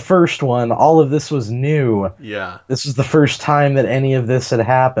the first one. All of this was new. Yeah. This was the first time that any of this had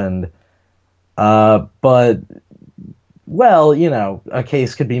happened. But, well, a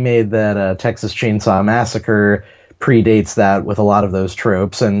case could be made that Texas Chainsaw Massacre predates that with a lot of those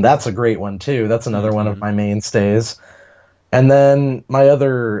tropes, and that's a great one, too. That's another one of my mainstays. And then my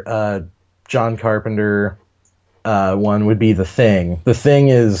other John Carpenter one would be The Thing. The Thing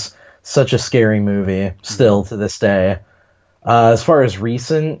is such a scary movie still to this day. As far as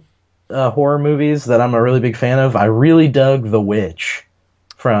recent horror movies that I'm a really big fan of, I really dug The Witch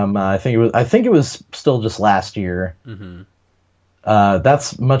from I think it was still just last year. Mm-hmm.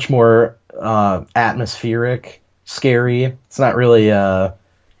 That's much more atmospheric, scary. It's not really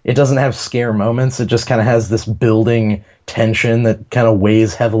it doesn't have scare moments. It just kind of has this building tension that kind of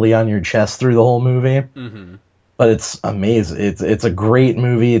weighs heavily on your chest through the whole movie. Mm-hmm. But it's amazing. It's a great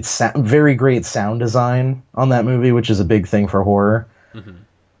movie. It's very great sound design on that movie, which is a big thing for horror. Mm-hmm.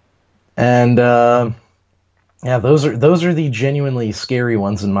 And yeah, those are the genuinely scary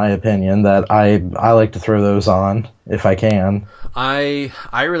ones in my opinion. That I like to throw those on if I can. I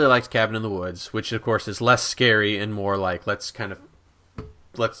really liked Cabin in the Woods, which of course is less scary and more like let's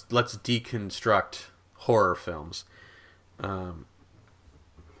deconstruct horror films. But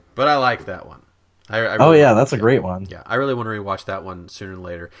I like that one. That's a great one. Yeah, I really want to rewatch that one sooner than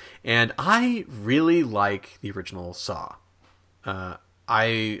later. And I really like the original Saw.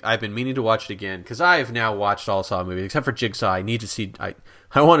 I've been meaning to watch it again because I've now watched all Saw movies except for Jigsaw. I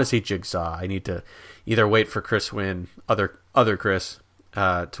want to see Jigsaw. I need to either wait for Chris Wynn, other Chris,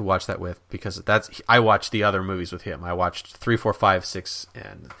 to watch that with, because I watched the other movies with him. I watched 3, 4, 5, 6,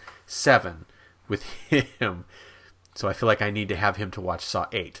 and 7 with him. So I feel like I need to have him to watch Saw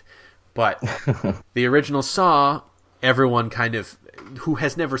 8. But the original Saw, everyone kind of who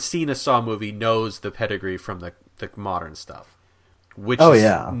has never seen a Saw movie knows the pedigree from the modern stuff, which is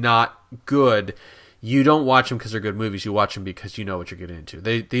not good. You don't watch them because they're good movies. You watch them because you know what you're getting into.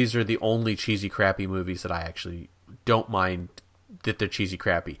 These are the only cheesy, crappy movies that I actually don't mind that they're cheesy,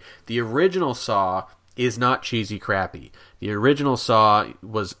 crappy. The original Saw is not cheesy, crappy. The original Saw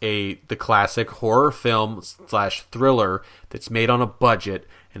was the classic horror film / thriller that's made on a budget,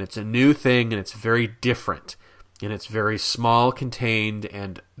 and it's a new thing, and it's very different, and it's very small, contained,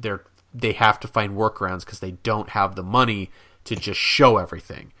 and they have to find workarounds because they don't have the money to just show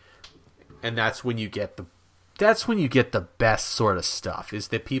everything. And that's when you get that's when you get the best sort of stuff, is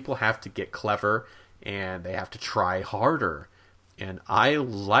that people have to get clever and they have to try harder. And I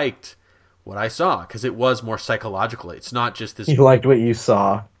liked what I saw because it was more psychological. It's not just this. You liked what you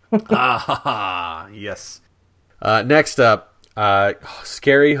saw. Yes. Next up,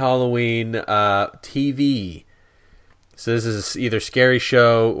 Scary Halloween TV. So this is either scary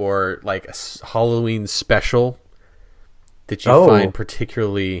show or like a Halloween special that you find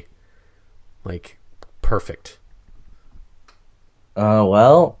particularly like perfect.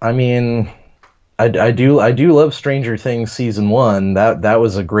 Well, I mean, I do love Stranger Things season 1. That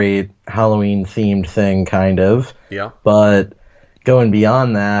was a great Halloween themed thing, kind of. Yeah. But going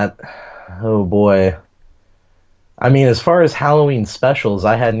beyond that, oh boy. I mean, as far as Halloween specials,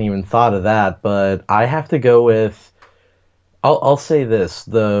 I hadn't even thought of that, but I have to go with. I'll say this: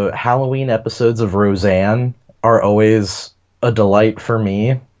 the Halloween episodes of Roseanne are always a delight for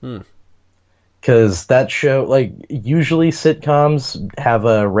me. Because that show, like, usually sitcoms have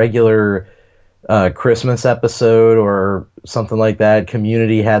a regular Christmas episode or something like that.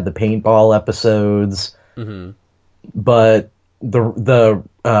 Community had the paintball episodes. Mm-hmm. But the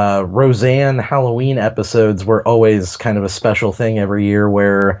Roseanne Halloween episodes were always kind of a special thing every year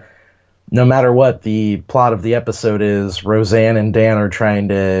where no matter what the plot of the episode is, Roseanne and Dan are trying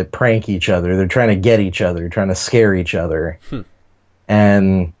to prank each other. They're trying to get each other, trying to scare each other.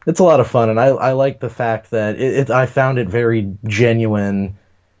 And it's a lot of fun, and I like the fact that I found it very genuine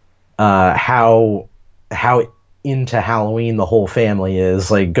how into Halloween the whole family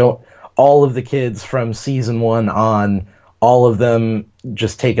is. Like, all of the kids from season 1 on, all of them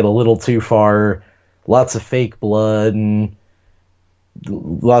just take it a little too far. Lots of fake blood and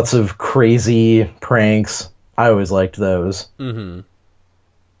lots of crazy pranks. I always liked those. Mm-hmm.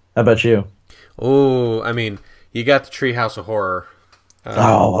 How about you? Oh, I mean, you got the Treehouse of Horror.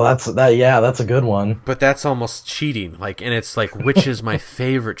 That's a good one. But that's almost cheating. Like, and it's like, which is my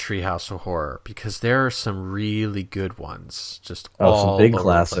favorite Treehouse of Horror? Because there are some really good ones. Just all some big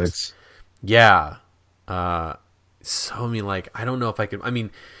classics. Yeah. So I mean, like, I don't know if I could. I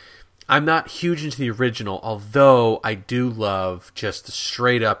mean, I'm not huge into the original, although I do love just the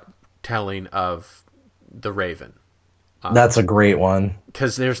straight up telling of The Raven. That's a great one.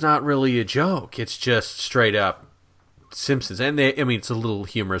 Because there's not really a joke. It's just straight up Simpsons. And I mean, it's a little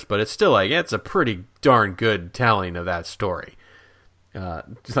humorous, but it's still like, it's a pretty darn good telling of that story.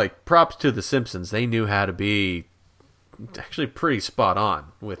 Like, props to the Simpsons. They knew how to be actually pretty spot on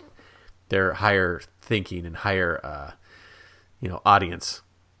with their higher thinking and higher, audience.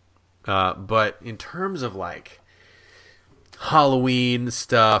 But in terms of like Halloween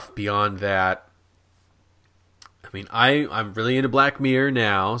stuff beyond that, I mean, I'm really into Black Mirror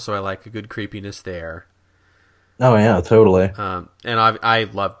now, so I like a good creepiness there. Oh yeah, totally. And I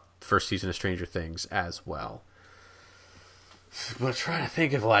love first season of Stranger Things as well. But I'm trying to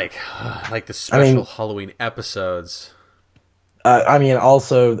think of like the special Halloween episodes. I mean,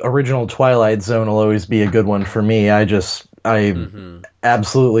 also original Twilight Zone will always be a good one for me. I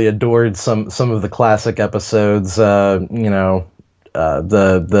absolutely adored some of the classic episodes. The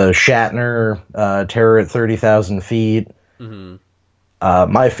Shatner Terror at 30,000 Feet. Mm-hmm.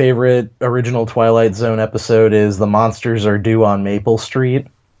 My favorite original Twilight Zone episode is The Monsters Are Due on Maple Street.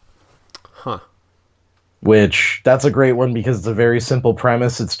 Huh. Which, that's a great one because it's a very simple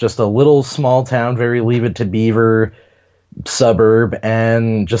premise. It's just a little small town, very Leave It to Beaver suburb,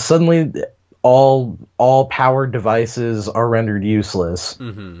 and just suddenly all powered devices are rendered useless.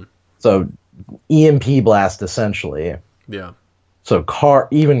 Mm-hmm. So, EMP blast, essentially. Yeah. So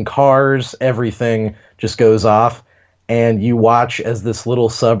even cars, everything just goes off, and you watch as this little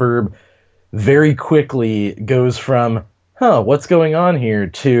suburb very quickly goes from, what's going on here,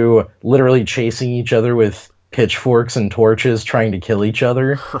 to literally chasing each other with pitchforks and torches trying to kill each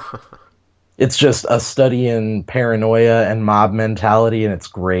other. It's just a study in paranoia and mob mentality, and it's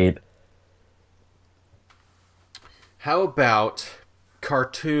great. How about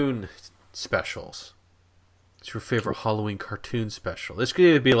cartoon specials? What's your favorite Halloween cartoon special? This could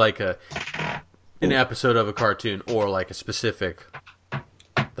either be like an episode of a cartoon or like a specific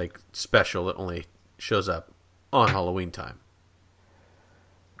like special that only shows up on Halloween time.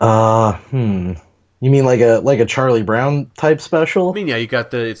 You mean like a Charlie Brown type special? I mean, yeah, you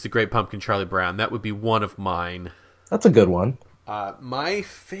got It's the Great Pumpkin, Charlie Brown. That would be one of mine. That's a good one. My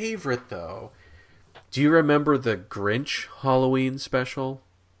favorite, though, do you remember the Grinch Halloween special?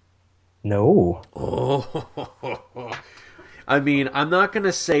 No. Oh, I mean, I'm not going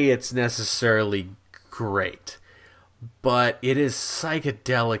to say it's necessarily great, but it is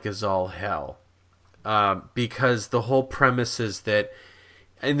psychedelic as all hell. Because the whole premise is that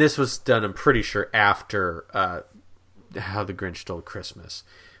and this was done, I'm pretty sure, after How the Grinch Stole Christmas.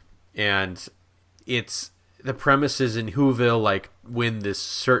 And the premise is in Whoville, like, when this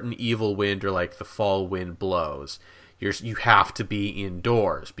certain evil wind or like the fall wind blows, you have to be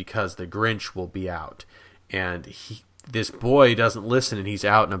indoors because the Grinch will be out. And this boy doesn't listen, and he's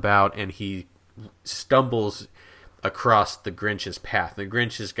out and about, and he stumbles across the Grinch's path. The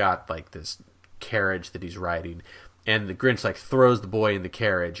Grinch has got like this carriage that he's riding, and the Grinch like throws the boy in the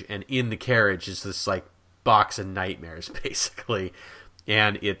carriage, and in the carriage is this like box of nightmares, basically.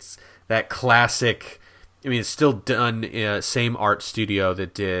 And it's that classic. I mean, it's still done same art studio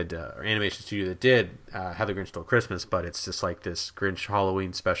that did, or animation studio that did How the Grinch Stole Christmas, but it's just like this Grinch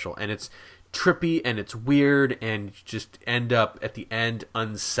Halloween special, and it's trippy and it's weird, and you just end up at the end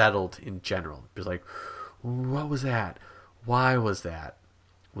unsettled in general. It's like, what was that? Why was that?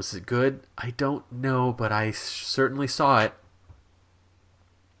 Was it good? I don't know, but I certainly saw it.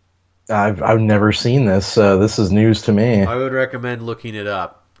 I've never seen this, so this is news to me. I would recommend looking it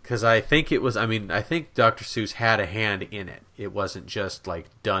up, because I think it was, I think Dr. Seuss had a hand in it. It wasn't just like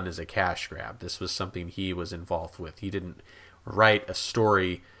done as a cash grab. This was something he was involved with. He didn't write a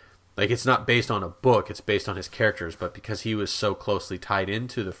story, like it's not based on a book, it's based on his characters, but because he was so closely tied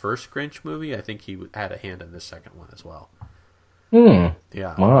into the first Grinch movie, I think he had a hand in this second one as well. Yeah.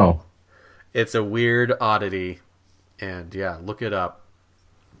 Wow. It's a weird oddity, and yeah, look it up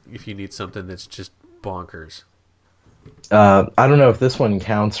if you need something that's just bonkers. I don't know if this one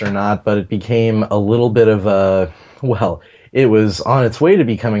counts or not, but it became a little bit of a, well, it was on its way to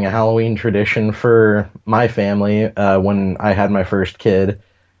becoming a Halloween tradition for my family when I had my first kid,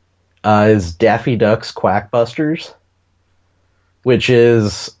 is Daffy Duck's Quackbusters, which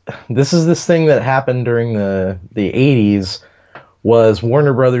is, this thing that happened during the 80s, was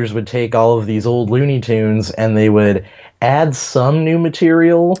Warner Brothers would take all of these old Looney Tunes and they would add some new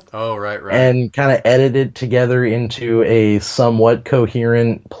material. Oh, right. And kind of edit it together into a somewhat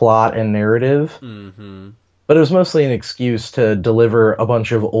coherent plot and narrative. Mm-hmm. But it was mostly an excuse to deliver a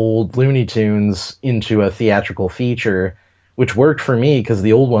bunch of old Looney Tunes into a theatrical feature, which worked for me because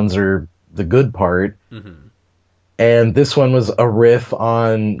the old ones are the good part. Mm-hmm. And this one was a riff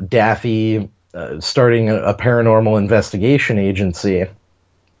on Daffy starting a paranormal investigation agency.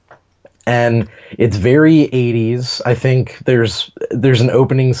 And it's very 80s. I think there's an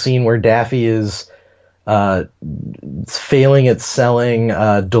opening scene where Daffy is failing at selling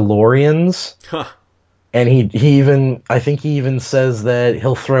DeLoreans. Huh. And he even says that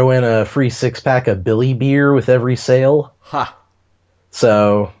he'll throw in a free 6-pack of Billy beer with every sale. Ha.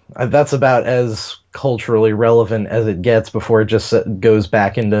 So that's about as culturally relevant as it gets before it just goes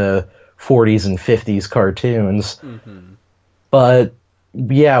back into 40s and 50s cartoons. Mm-hmm. But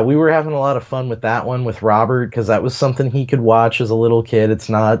yeah, we were having a lot of fun with that one with Robert, because that was something he could watch as a little kid. It's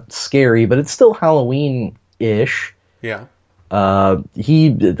not scary, but it's still Halloween-ish. Yeah. That's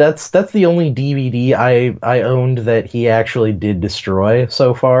the only DVD I owned that he actually did destroy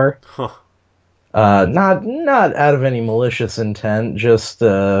so far. Huh. Not out of any malicious intent, just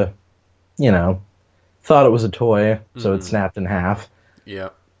thought it was a toy, so it snapped in half. Yeah.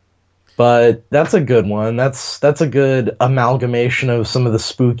 But that's a good one. That's a good amalgamation of some of the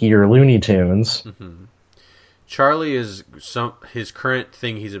spookier Looney Tunes. Mm-hmm. Charlie is his current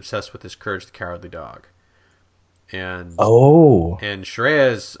thing he's obsessed with is Courage the Cowardly Dog. And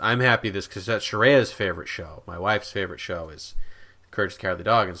Shreya's, I'm happy because that's Shreya's favorite show. My wife's favorite show is Courage the Cowardly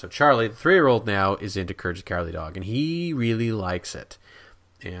Dog, and so Charlie, the 3-year-old now, is into Courage the Cowardly Dog, and he really likes it.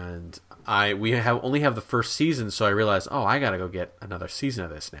 And we only have the first season, so I realized, I gotta go get another season of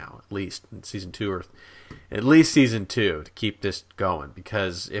this now, at least season 2 to keep this going.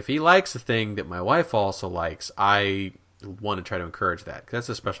 Because if he likes a thing that my wife also likes, I want to try to encourage that, because that's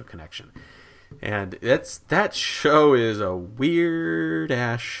a special connection. And that show is a weird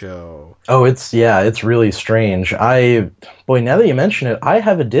ass show. Oh, it's really strange. Now that you mention it, I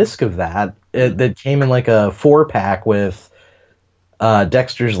have a disc of that. That came in like a 4-pack with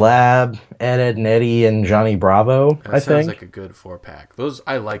Dexter's Lab, Ed, and Eddie, and Johnny Bravo. That sounds like a good 4-pack.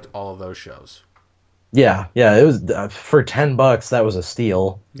 I liked all of those shows. Yeah, it was for $10. That was a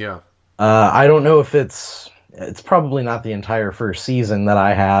steal. Yeah. I don't know if it's probably not the entire first season that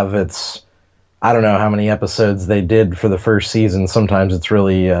I have. I don't know how many episodes they did for the first season. Sometimes it's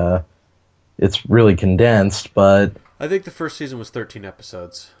really condensed, but I think the first season was 13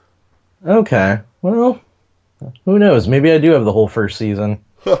 episodes. Okay, well, who knows? Maybe I do have the whole first season.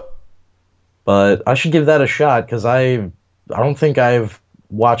 Huh. But I should give that a shot, because I don't think I've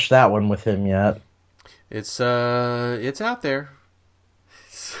watched that one with him yet. It's out there.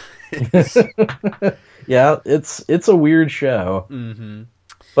 Yeah, it's a weird show. Mm-hmm.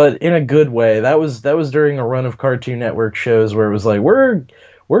 but in a good way. That was during a run of Cartoon Network shows where it was like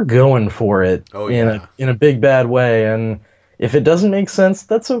we're going for it Oh, in yeah. a big bad way, and if it doesn't make sense,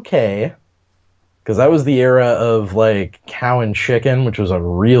 that's okay. Because that was the era of like Cow and Chicken, which was a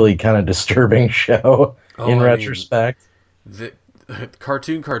really kind of disturbing show Oh, in I mean, retrospect. the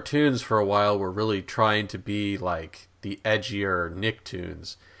cartoons for a while were really trying to be like the edgier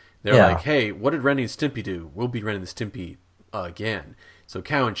Nicktoons. They're Yeah. like, hey, what did Ren and Stimpy do? We'll be Ren and Stimpy again. So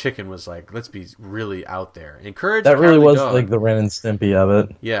Cow and Chicken was like, let's be really out there. And Courage That the really Cowardly was Dog, like the Ren and Stimpy of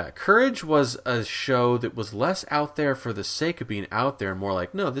it. yeah, Courage was a show that was less out there for the sake of being out there, more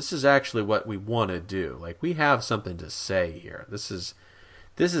like, no, this is actually what we want to do. Like, we have something to say here. This is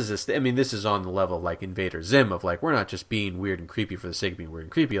this is on the level of like Invader Zim of like, we're not just being weird and creepy for the sake of being weird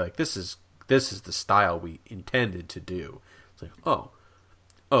and creepy. Like, this is the style we intended to do. It's like, oh,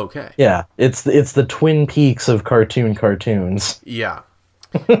 okay, Yeah, it's the Twin Peaks of cartoons. yeah,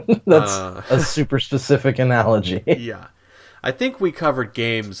 That's a super specific analogy. yeah. I think we covered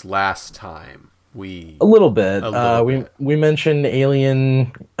games last time. A little bit. A little bit. We mentioned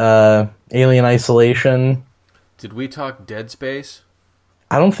Alien Isolation. Did we talk Dead Space?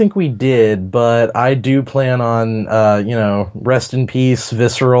 I don't think we did, but I do plan on rest in peace,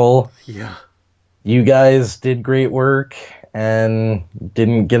 Visceral. Yeah. You guys did great work and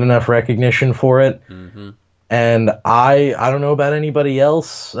didn't get enough recognition for it. Mm-hmm. And I don't know about anybody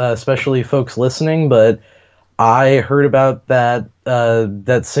else, especially folks listening, but I heard about that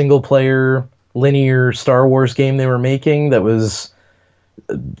single player linear Star Wars game they were making. That was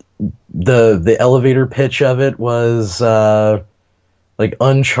the elevator pitch of it was like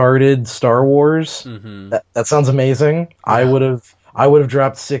Uncharted Star Wars. Mm-hmm. That sounds amazing. I would have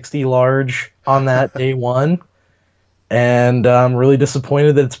dropped 60 large on that day one. And I'm really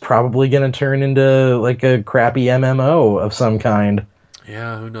disappointed that it's probably going to turn into like a crappy MMO of some kind.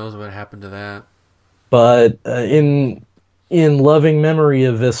 Yeah, who knows what happened to that? But in loving memory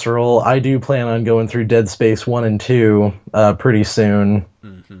of Visceral, I do plan on going through Dead Space 1 and 2 pretty soon.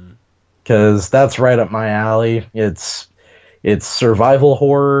 Because that's right up my alley. It's survival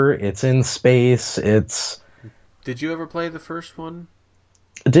horror. It's in space. Did you ever play the first one?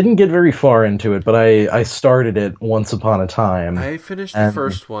 I didn't get very far into it, but I started it once upon a time. I finished the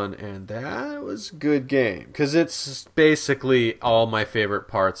first one, and that was a good game. Because it's basically all my favorite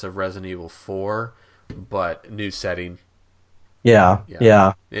parts of Resident Evil 4, but new setting. Yeah.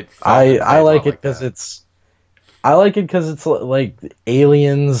 It I like it because because it's like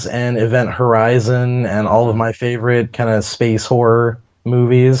Aliens and Event Horizon and all of my favorite kind of space horror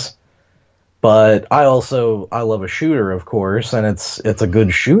movies. But I love a shooter, of course, and it's a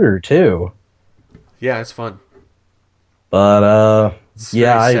good shooter too. Yeah, it's fun. But It's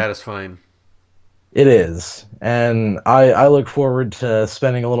yeah, very satisfying. it is, and I look forward to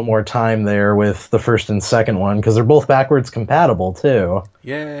spending a little more time there with the first and second one because they're both backwards compatible too.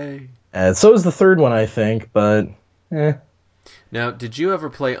 Yay! And so is the third one, I think. But Now, did you ever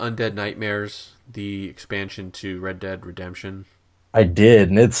play Undead Nightmares, the expansion to Red Dead Redemption? I did,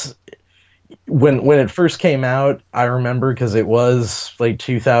 and it's when it first came out. I remember because it was like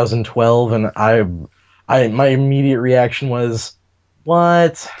 2012, and I my immediate reaction was,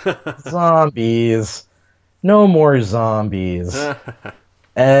 "What? Zombies? No more zombies!"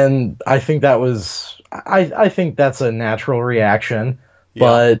 And I think I think that's a natural reaction,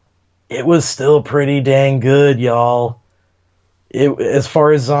 but it was still pretty dang good, y'all. As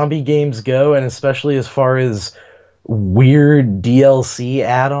far as zombie games go, and especially as far as weird DLC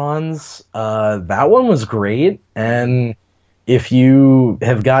add-ons, that one was great. And if you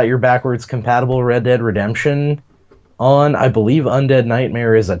have got your backwards compatible Red Dead Redemption on, I believe Undead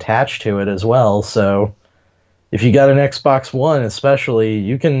Nightmare is attached to it as well. So if you got an Xbox One, especially,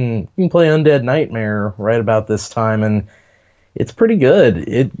 you can play Undead Nightmare right about this time, and it's pretty good.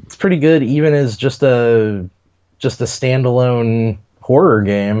 It's pretty good even as just a standalone horror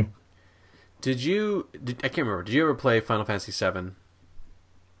game. I can't remember. Did you ever play Final Fantasy VII?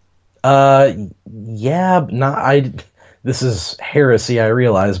 Yeah, this is heresy, I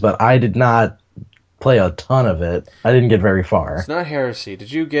realize, but I did not play a ton of it. I didn't get very far. It's not heresy.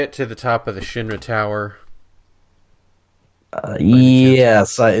 Did you get to the top of the Shinra Tower?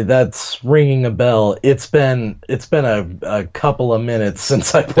 Yes, that's ringing a bell. It's been a couple of minutes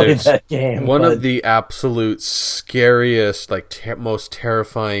since I played that game. One of the absolute scariest, most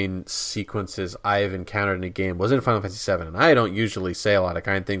terrifying sequences I've encountered in a game was in Final Fantasy VII, and I don't usually say a lot of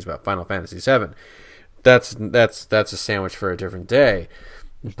kind things about Final Fantasy VII. That's a sandwich for a different day.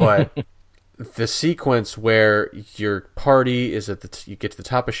 But the sequence where your party is you get to the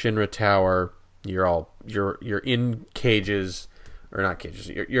top of Shinra Tower. You're in cages. or not cages.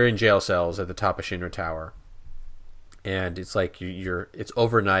 You're in jail cells at the top of Shinra Tower, and it's like it's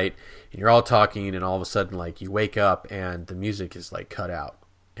overnight, and you're all talking, and all of a sudden, like, you wake up and the music is like cut out,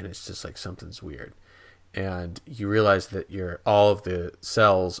 and it's just like something's weird, and you realize that all of the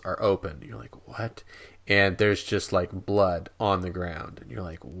cells are open. You're like, what? And there's just like blood on the ground, and you're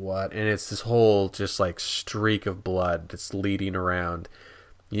like, what? And it's this whole just like streak of blood that's leading around.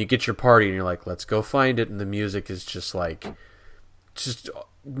 You get your party, and you're like, let's go find it, and the music is just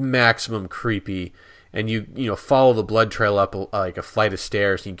maximum creepy, and you follow the blood trail up like a flight of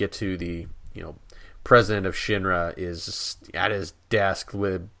stairs, and you get to the president of Shinra is at his desk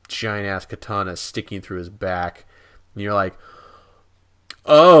with a giant ass katana sticking through his back, and you're like,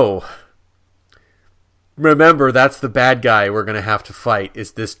 oh, remember, that's the bad guy we're gonna have to fight,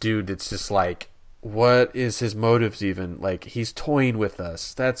 is this dude that's just like, what is his motives even? Like, he's toying with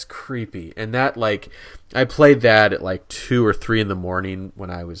us. That's creepy. And that, like, I played that at like 2 or 3 in the morning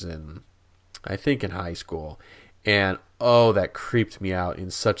when I was in high school. And, oh, that creeped me out in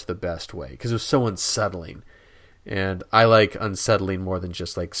such the best way, because it was so unsettling. And I like unsettling more than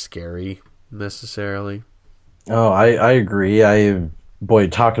just like scary necessarily. Oh, I agree. Boy,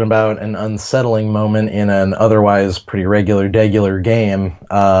 talking about an unsettling moment in an otherwise pretty regular game,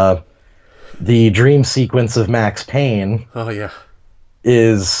 the dream sequence of Max Payne. Oh, yeah.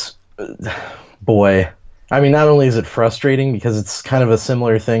 Is, boy, I mean, not only is it frustrating because it's kind of a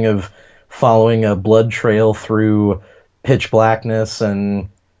similar thing of following a blood trail through pitch blackness, and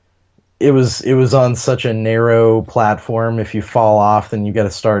it was on such a narrow platform. If you fall off, then you got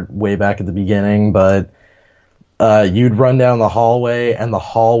to start way back at the beginning, but you'd run down the hallway and the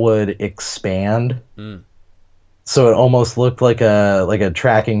hall would expand. So it almost looked like a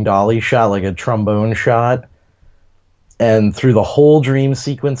tracking dolly shot, like a trombone shot. And through the whole dream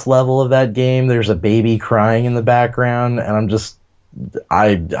sequence level of that game, there's a baby crying in the background, and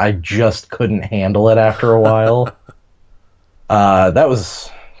I just couldn't handle it after a while. That's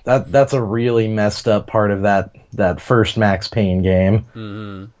a really messed up part of that first Max Payne game.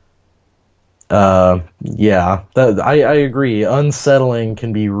 Mm-hmm. Yeah, I agree. Unsettling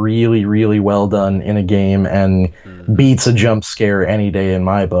can be really, really well done in a game, and beats a jump scare any day in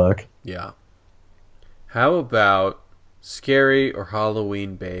my book. Yeah. How about scary or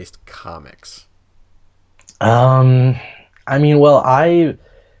Halloween-based comics? I mean, well,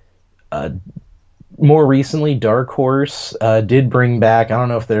 more recently, Dark Horse did bring back, I don't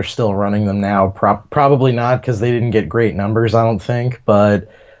know if they're still running them now, probably not, because they didn't get great numbers, I don't think, but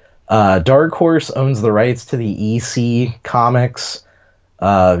Dark Horse owns the rights to the EC comics,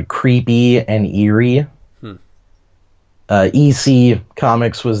 Creepy and Eerie. EC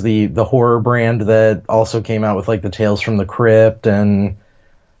Comics was the horror brand that also came out with like the Tales from the Crypt, and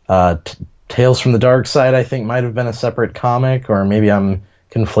Tales from the Dark Side, I think, might have been a separate comic, or maybe I'm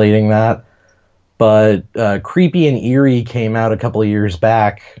conflating that. But Creepy and Eerie came out a couple of years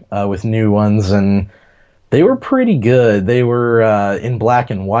back with new ones, and they were pretty good. They were in black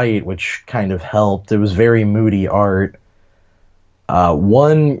and white, which kind of helped. It was very moody art.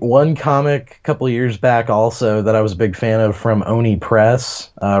 One comic a couple of years back also that I was a big fan of from Oni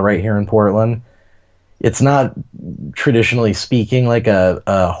Press, right here in Portland. It's not traditionally speaking like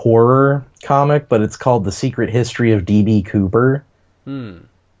a horror comic, but it's called The Secret History of D.B. Cooper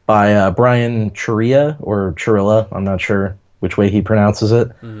by Brian Churilla, or Churilla, I'm not sure which way he pronounces it.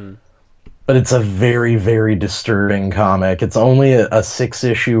 Mm-hmm. But it's a very, very disturbing comic. It's only a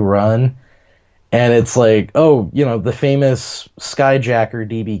 6-issue run, and it's like, oh, the famous skyjacker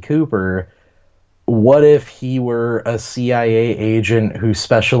D.B. Cooper, what if he were a CIA agent who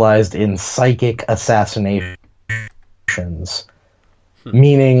specialized in psychic assassinations?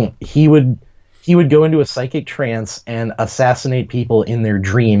 Meaning he would go into a psychic trance and assassinate people in their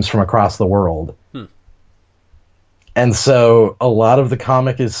dreams from across the world. And so a lot of the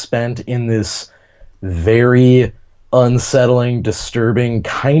comic is spent in this very unsettling, disturbing,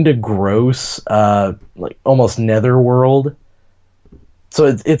 kind of gross, like almost netherworld.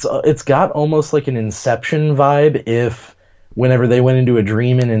 So it's got almost like an Inception vibe. If whenever they went into a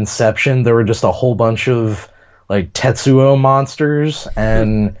dream in Inception, there were just a whole bunch of like Tetsuo monsters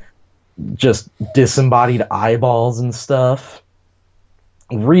and just disembodied eyeballs and stuff.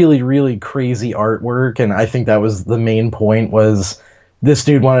 Really, really crazy artwork, and I think that was the main point, was this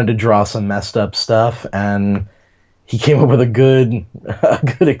dude wanted to draw some messed up stuff, and he came up with a good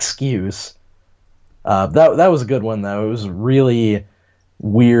excuse. That was a good one, though. It was really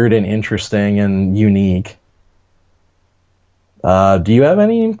weird and interesting and unique. Do you have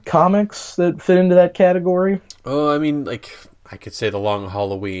any comics that fit into that category? Oh, I mean, like, I could say The Long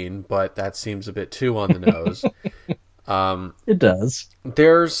Halloween, but that seems a bit too on the nose. It does.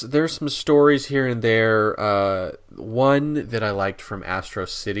 There's some stories here and there. One that I liked from Astro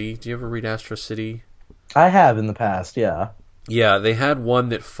City. Do you ever read Astro City? I have in the past, yeah. Yeah, they had one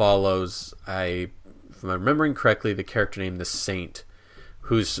that follows, if I'm remembering correctly, the character named the Saint,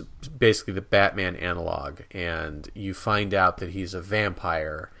 who's basically the Batman analog, and you find out that he's a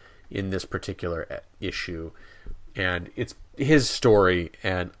vampire in this particular issue, and it's his story,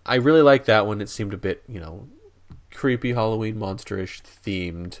 and I really like that one. It seemed a bit, creepy, Halloween, monsterish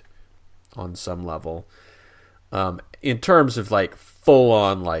themed on some level. In terms of like full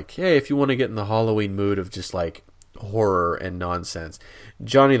on, like, hey, if you want to get in the Halloween mood of just like horror and nonsense,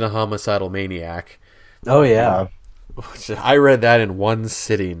 Johnny the Homicidal Maniac. Oh yeah. I read that in one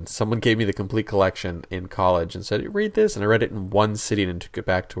sitting. Someone gave me the complete collection in college and said, read this, and I read it in one sitting and took it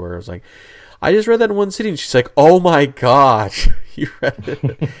back to her. I was like, I just read that in one sitting. She's like, oh my gosh, you read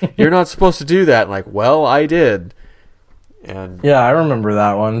it. You're not supposed to do that. I'm like, well, I did. And yeah, I remember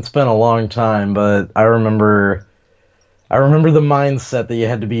that one. It's been a long time, but I remember the mindset that you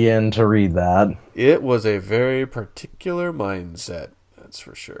had to be in to read that. It was a very particular mindset, that's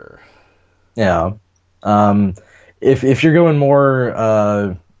for sure. Yeah. If you're going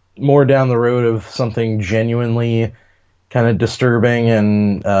more down the road of something genuinely kind of disturbing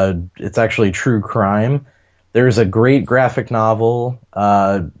and it's actually true crime, there's a great graphic novel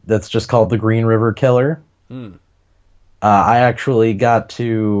that's just called The Green River Killer. I actually got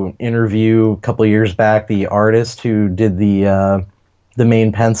to interview a couple of years back the artist who did the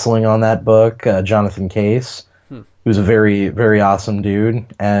main penciling on that book, Jonathan Case, who's a very, very awesome dude,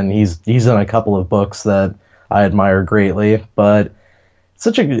 and he's done a couple of books that I admire greatly. But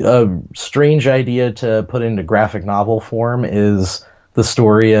such a strange idea to put into graphic novel form is the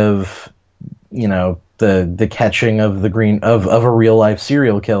story of, the catching of of a real life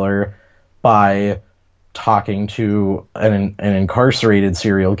serial killer by talking to an incarcerated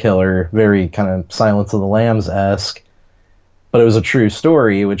serial killer, very kind of Silence of the Lambs-esque. But it was a true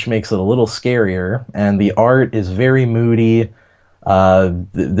story, which makes it a little scarier. And the art is very moody.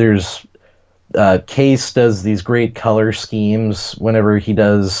 Case does these great color schemes whenever he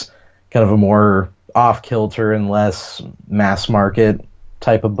does kind of a more off-kilter and less mass-market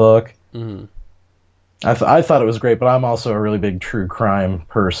type of book. Mm-hmm. I thought it was great, but I'm also a really big true crime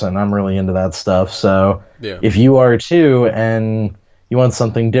person. I'm really into that stuff. So if you are too, and you want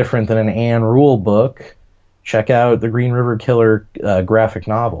something different than an Anne Rule book, check out the Green River Killer graphic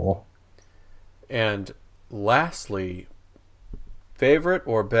novel. And lastly, favorite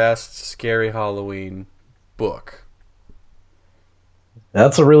or best Scary Halloween book?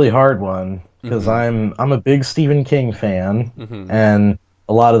 That's a really hard one, because I'm a big Stephen King fan, and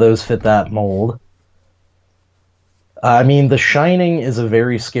a lot of those fit that mold. I mean, The Shining is a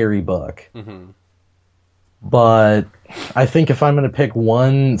very scary book. But I think if I'm going to pick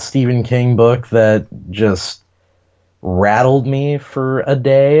one Stephen King book that just rattled me for a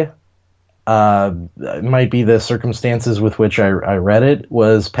day, it might be the circumstances with which I read it,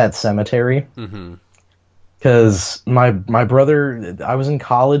 was Pet Sematary. Because my brother, I was in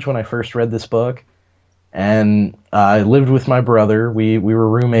college when I first read this book, and I lived with my brother. We were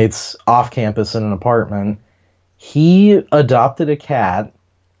roommates off campus in an apartment. He adopted a cat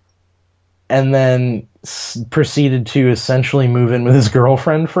and then proceeded to essentially move in with his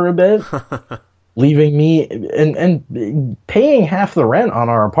girlfriend for a bit, leaving me and paying half the rent on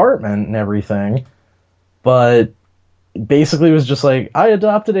our apartment and everything. But basically it was just like, I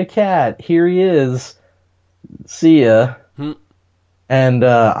adopted a cat. Here he is. See ya. And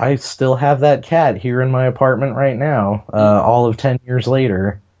I still have that cat here in my apartment right now, all of 10 years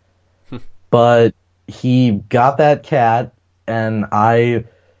later. But he got that cat, and I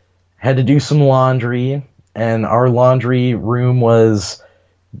had to do some laundry, and our laundry room was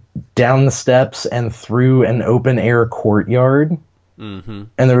down the steps and through an open air courtyard. And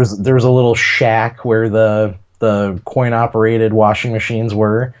there was a little shack where the coin operated washing machines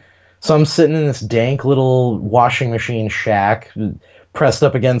were. So I'm sitting in this dank little washing machine shack, pressed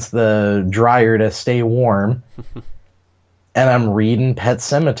up against the dryer to stay warm. And I'm reading Pet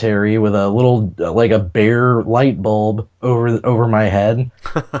Sematary with a little, like a bare light bulb over my head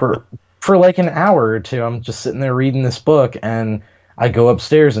for like an hour or two. I'm just sitting there reading this book, and I go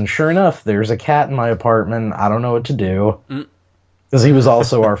upstairs, and sure enough, there's a cat in my apartment. I don't know what to do, because he was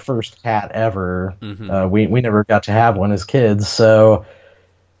also our first cat ever. We never got to have one as kids, so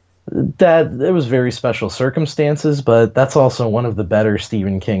that it was very special circumstances. But that's also one of the better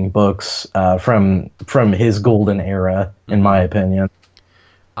Stephen King books from his golden era, in my opinion.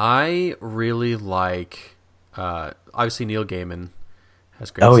 I really like obviously Neil Gaiman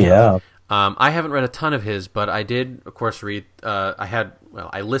has great stuff. Yeah. I haven't read a ton of his, but I did, of course, read.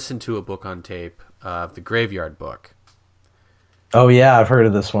 I listened to a book on tape, the Graveyard Book. Oh yeah, I've heard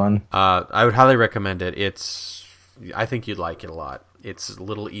of this one. I would highly recommend it. I think you'd like it a lot. It's a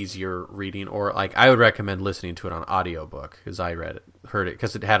little easier reading, or like I would recommend listening to it on audiobook because I heard it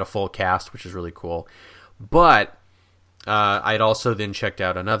because it had a full cast, which is really cool. But I'd also then checked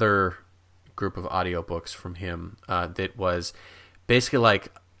out another group of audiobooks from him that was basically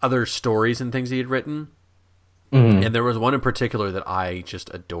like other stories and things he had written. Mm-hmm. And there was one in particular that I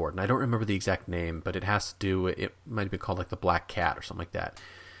just adored, and I don't remember the exact name, but it has to do. It might be called like the Black Cat or something like that.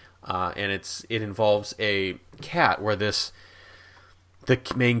 And it involves a cat where the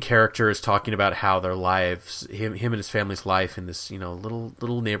main character is talking about how their lives, him and his family's life in this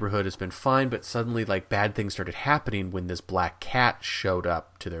little neighborhood has been fine, but suddenly like bad things started happening when this black cat showed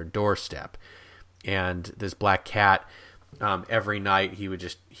up to their doorstep, and this black cat. Every night he would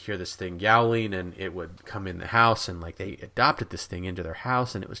just hear this thing yowling, and it would come in the house, and like they adopted this thing into their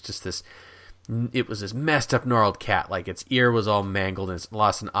house, and it was this messed up, gnarled cat. Like its ear was all mangled, and it's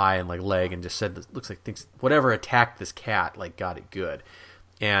lost an eye and like leg, and just said this looks like things. Whatever attacked this cat, like got it good.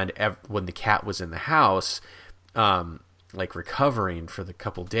 And when the cat was in the house, like recovering for the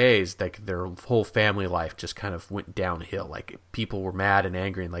couple days, like their whole family life just kind of went downhill. Like people were mad and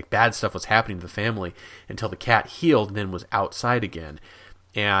angry, and like bad stuff was happening to the family until the cat healed and then was outside again.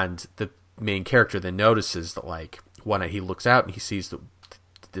 And the main character then notices that like one night he looks out and he sees that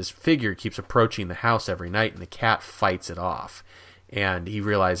this figure keeps approaching the house every night, and the cat fights it off. And he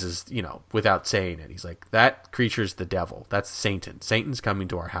realizes, without saying it, he's like, that creature's the devil. That's Satan. Satan's coming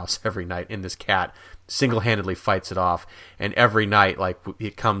to our house every night, and this cat single-handedly fights it off. And every night, like,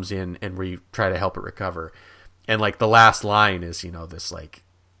 it comes in, and we try to help it recover. And, like, the last line is, this, like,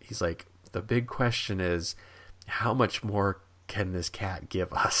 he's like, the big question is, how much more can this cat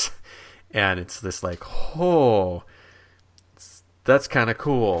give us? And it's this, like, that's kind of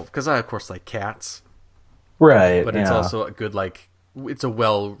cool. Because I, of course, like cats. Right, but it's also a good, like, it's a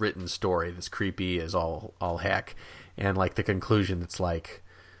well-written story that's creepy as all heck, and like the conclusion, it's like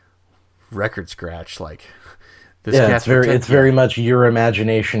record scratch. Like this it's very much your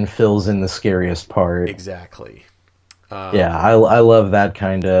imagination fills in the scariest part. Exactly. I love that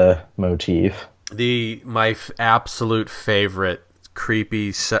kind of motif. My absolute favorite,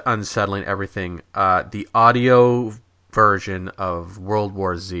 creepy, unsettling, everything. The audio version of World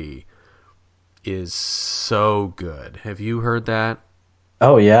War Z is so good. Have you heard that?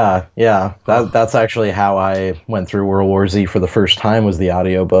 Oh yeah. That's actually how I went through World War Z for the first time, was the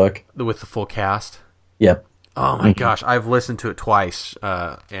audiobook. With the full cast? Yep. Oh my gosh, I've listened to it twice,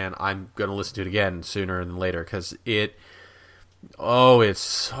 and I'm going to listen to it again sooner than later, because it's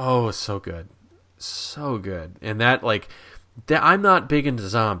so good. So good. And that, like, I'm not big into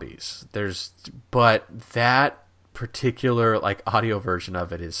zombies. But that particular like audio version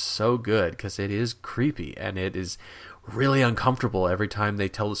of it is so good because it is creepy, and it is really uncomfortable every time they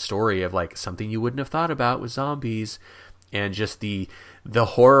tell a story of like something you wouldn't have thought about with zombies, and just the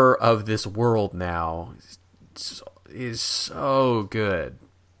horror of this world now is so good.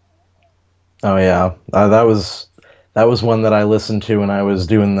 Oh yeah, that was one that I listened to when I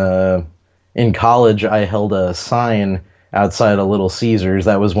was in college. I held a sign outside of Little Caesars.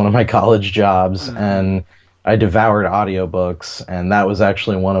 That was one of my college jobs, and I devoured audiobooks, and that was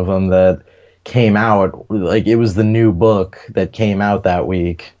actually one of them that came out. Like, it was the new book that came out that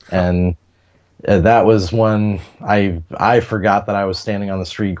week, and that was one I forgot that I was standing on the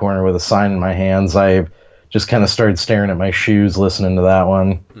street corner with a sign in my hands. I just kind of started staring at my shoes listening to that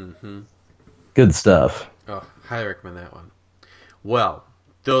one. Mm-hmm. Good stuff. Oh, highly recommend that one. Well,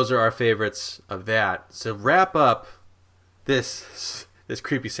 those are our favorites of that. So wrap up this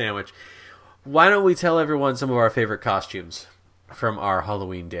creepy sandwich. Why don't we tell everyone some of our favorite costumes from our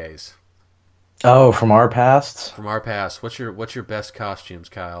Halloween days? Oh, from our past? From our past. What's your best costumes,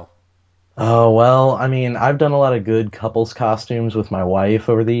 Kyle? Oh, well, I mean, I've done a lot of good couples costumes with my wife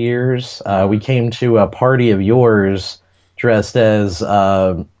over the years. We came to a party of yours dressed as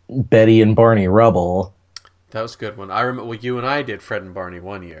Betty and Barney Rubble. That was a good one. I remember you and I did Fred and Barney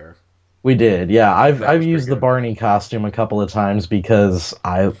one year. We did, yeah. I've used the Barney costume a couple of times because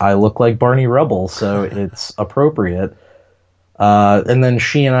I look like Barney Rubble, so it's appropriate. And then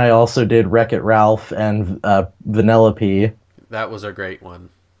she and I also did Wreck-It Ralph and Vanellope. That was a great one.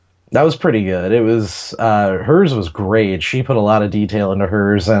 That was pretty good. It was hers was great. She put a lot of detail into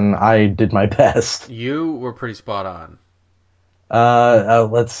hers, and I did my best. You were pretty spot on.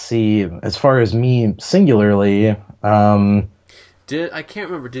 Let's see. As far as me singularly, I can't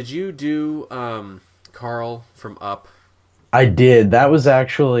remember. Did you do Carl from Up? I did. That was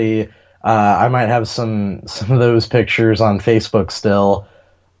actually I might have some of those pictures on Facebook still.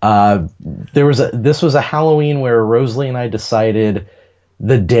 This was a Halloween where Rosalie and I decided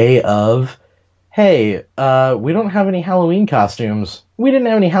the day of, hey, we don't have any Halloween costumes. We didn't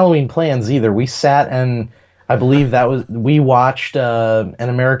have any Halloween plans either. We sat and I believe we watched An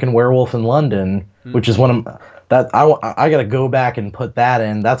American Werewolf in London, which is one of that I got to go back and put that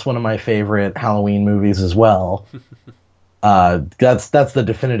in. That's one of my favorite Halloween movies as well. That's the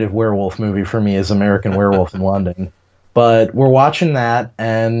definitive werewolf movie for me, is American Werewolf in London. But we're watching that,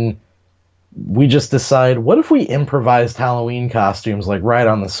 and we just decide, what if we improvised Halloween costumes like right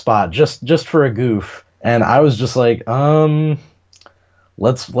on the spot, just for a goof? And I was just like,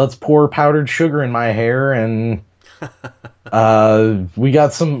 let's pour powdered sugar in my hair, and we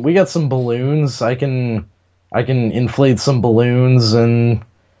got some balloons. I can inflate some balloons, and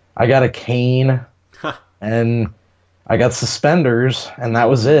I got a cane, and I got suspenders, and that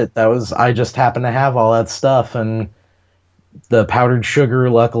was it. I just happened to have all that stuff, and the powdered sugar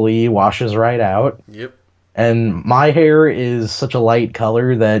luckily washes right out. Yep. And my hair is such a light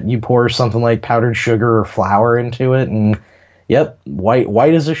color that you pour something like powdered sugar or flour into it, and yep,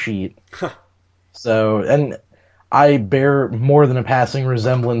 white as a sheet. So, and I bear more than a passing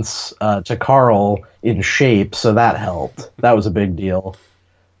resemblance to Carl in shape, so that helped. That was a big deal.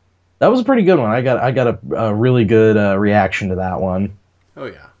 That was a pretty good one. I got a really good reaction to that one. Oh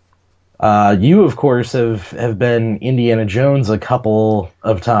yeah. You of course have been Indiana Jones a couple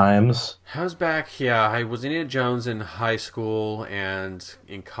of times. I was back. Yeah, I was Indiana Jones in high school and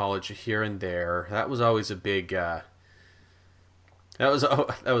in college here and there. That was always a big. That was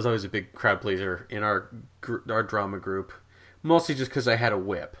always a big crowd pleaser in our drama group, mostly just because I had a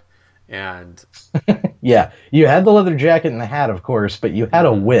whip, and yeah, you had the leather jacket and the hat, of course, but you had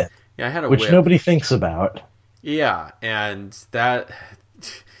a whip. Yeah, I had a whip, whip, which nobody thinks about. Yeah, and that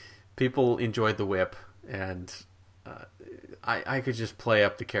people enjoyed the whip, and I could just play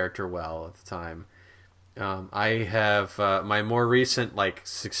up the character well at the time. I have my more recent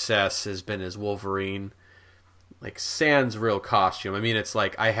success has been as Wolverine. Sans real costume. I mean, it's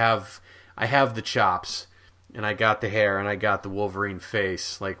like I have the chops, and I got the hair, and I got the Wolverine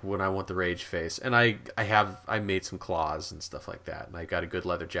face, when I want the rage face, and I made some claws and stuff like that, and I got a good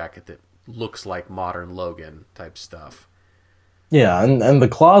leather jacket that looks like modern Logan type stuff. Yeah, and the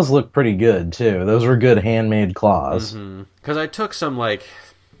claws look pretty good too. Those were good handmade claws. Because I took some I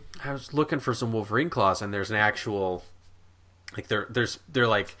was looking for some Wolverine claws, and there's an actual they're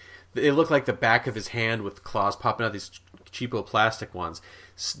like. It looked like the back of his hand with claws popping out, these cheapo plastic ones.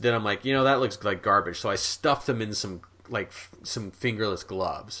 Then I'm like, that looks like garbage. So I stuffed them in some fingerless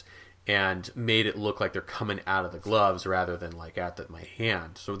gloves and made it look like they're coming out of the gloves rather than at my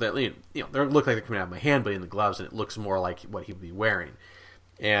hand. So that they look like they're coming out of my hand, but in the gloves, and it looks more like what he would be wearing.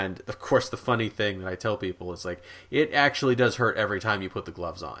 And of course, the funny thing that I tell people is it actually does hurt every time you put the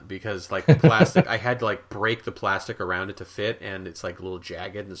gloves on, because the plastic, I had to break the plastic around it to fit, and it's a little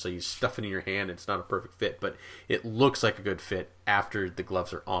jagged, and so you stuff it in your hand, and it's not a perfect fit, but it looks like a good fit after the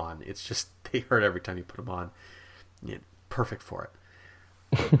gloves are on. It's just, they hurt every time you put them on. Yeah, perfect for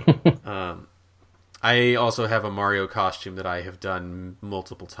it. I also have a Mario costume that I have done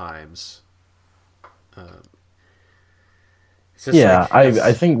multiple times. Yeah,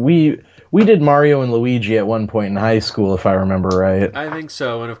 I think we did Mario and Luigi at one point in high school, if I remember right. I think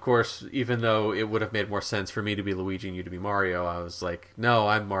so, and of course, even though it would have made more sense for me to be Luigi and you to be Mario, I was like, no,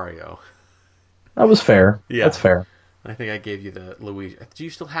 I'm Mario. That was fair. Yeah. That's fair. I think I gave you the Luigi. Do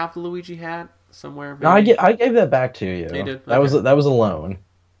you still have the Luigi hat somewhere? Maybe? No, I gave that back to you. You did? That was a loan.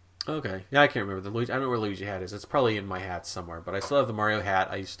 Okay. Yeah, I can't remember the Luigi. I don't know where Luigi hat is. It's probably in my hat somewhere, but I still have the Mario hat.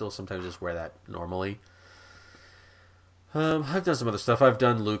 I still sometimes just wear that normally. I've done some other stuff. I've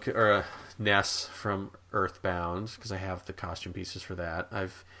done Ness from Earthbound, because I have the costume pieces for that.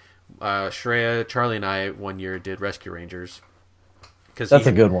 I've Shreya, Charlie, and I one year did Rescue Rangers. That's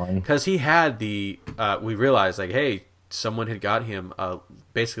a good one. Because he had we realized hey, someone had got him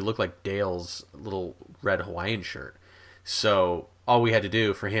basically looked like Dale's little red Hawaiian shirt. So all we had to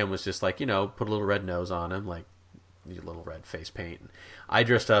do for him was just put a little red nose on him, your little red face paint. I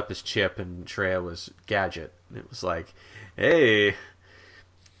dressed up as Chip, and Shreya was Gadget. And it was hey,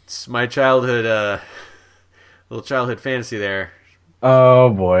 it's my childhood, little childhood fantasy there. Oh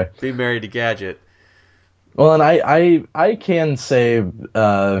boy, be married to Gadget. Well, and I can say,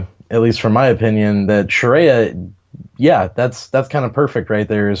 at least from my opinion, that Shreya, yeah, that's kind of perfect right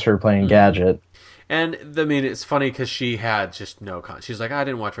there, is her playing Gadget. And I mean, it's funny because she had just no she's like, I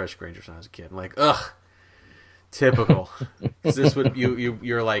didn't watch Rescue Rangers when I was a kid. I'm like, ugh. Typical. This would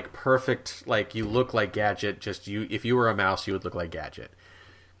you're perfect. You look like Gadget. Just if you were a mouse, you would look like Gadget.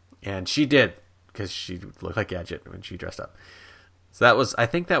 And she did, because she looked like Gadget when she dressed up. So I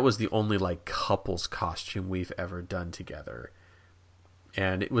think that was the only like couples costume we've ever done together.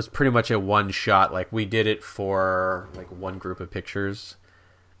 And it was pretty much a one shot. Like we did it for like one group of pictures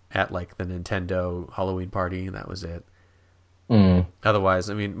at like the Nintendo Halloween party, and that was it. Otherwise,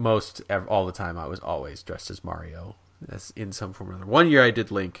 I mean, all the time I was always dressed as Mario, as in some form or another. One year I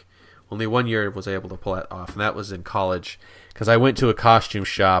did Link. Only 1 year was I able to pull that off, and that was in college, because I went to a costume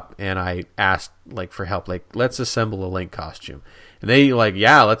shop and I asked like for help, like let's assemble a Link costume, and they like,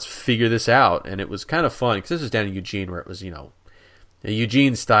 yeah, let's figure this out. And it was kind of fun because this was down in Eugene, where it was, you know, a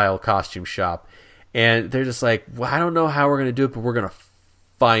Eugene style costume shop, and they're just like, well, I don't know how we're gonna do it, but we're gonna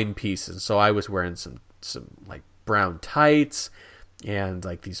find pieces. So I was wearing some like brown tights and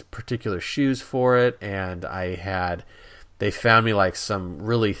like these particular shoes for it, and they found me like some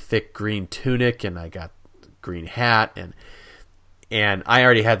really thick green tunic, and I got the green hat, and I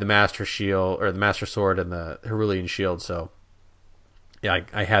already had the Master Shield, or the Master Sword, and the Cerulean Shield, so yeah,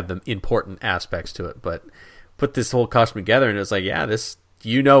 I had the important aspects to it. But put this whole costume together, and it was like, yeah, this,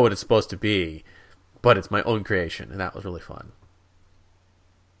 you know what it's supposed to be, but it's my own creation, and that was really fun.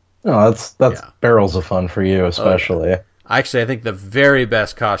 Oh, that's barrels of fun for you, especially. Actually, I think the very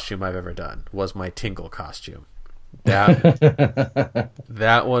best costume I've ever done was my Tingle costume. That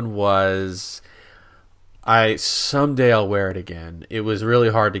one was, someday I'll wear it again. It was really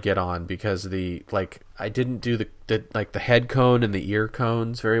hard to get on because I didn't do the head cone and the ear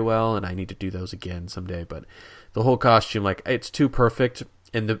cones very well, and I need to do those again someday. But the whole costume, like, it's too perfect.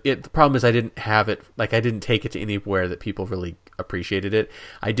 And the problem is I didn't have it, like, I didn't take it to anywhere that people really appreciated it.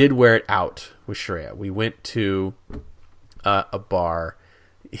 I did wear it out with Shreya. We went to a bar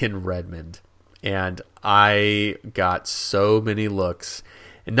in Redmond, and I got so many looks,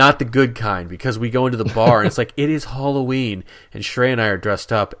 and not the good kind, because we go into the bar and it's like, it is Halloween, and Shreya and I are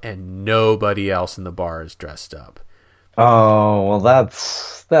dressed up, and nobody else in the bar is dressed up. Oh, well,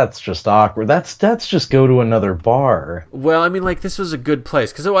 that's just awkward. That's just go to another bar. Well, I mean, like, this was a good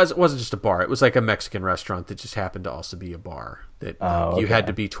place, because it wasn't just a bar. It was like a Mexican restaurant that just happened to also be a bar. That you had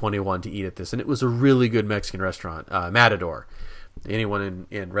to be 21 to eat at this, and it was a really good Mexican restaurant, Matador. Anyone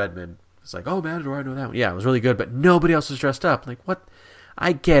in Redmond was like, oh, Matador, I know that one. Yeah, it was really good, but nobody else was dressed up. Like, what?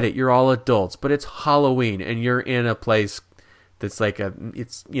 I get it, you're all adults, but it's Halloween, and you're in a place that's like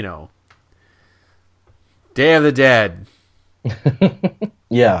it's, you know, Day of the Dead.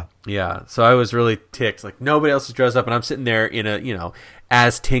 Yeah. Yeah, so I was really ticked. Like, nobody else is dressed up, and I'm sitting there in a, you know,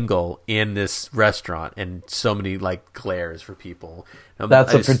 as Tingle in this restaurant, and so many, like, glares for people.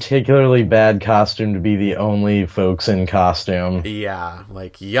 That's a particularly bad costume to be the only folks in costume. Yeah,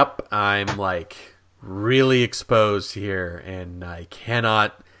 like, yep, I'm, like, really exposed here, and I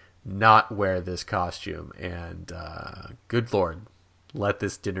cannot not wear this costume, and good Lord, let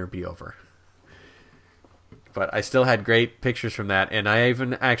this dinner be over. But I still had great pictures from that, and I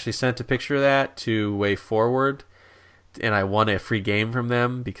even actually sent a picture of that to Way Forward, and I won a free game from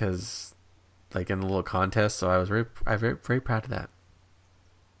them because, like, in a little contest. So I was very, very proud of that.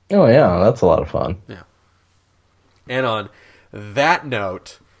 Oh yeah, that's a lot of fun. Yeah. And on that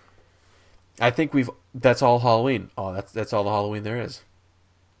note, I think that's all Halloween. Oh, that's all the Halloween there is.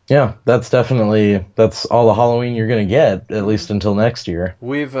 Yeah, that's all the Halloween you're gonna get, at least until next year.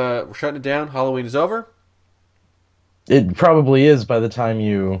 We're shutting it down. Halloween is over. It probably is by the time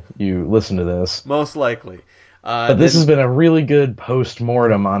you listen to this. Most likely. But this has been a really good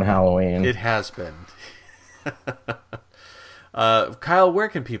post-mortem on Halloween. It has been. Kyle, where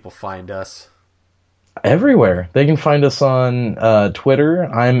can people find us? Everywhere. They can find us on Twitter.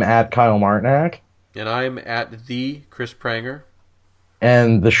 I'm at Kyle Martinak. And I'm at the Chris Pranger.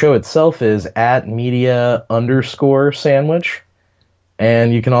 And the show itself is at media_sandwich.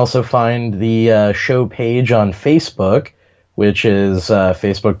 And you can also find the show page on Facebook, which is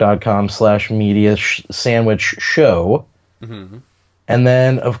facebook.com/mediasandwichshow. Mm-hmm. And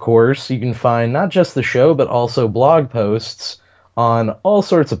then, of course, you can find not just the show, but also blog posts on all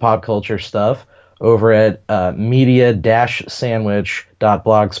sorts of pop culture stuff over at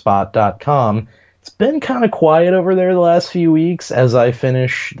media-sandwich.blogspot.com. It's been kind of quiet over there the last few weeks as I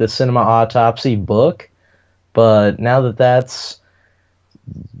finish the Cinema Autopsy book. But now that that's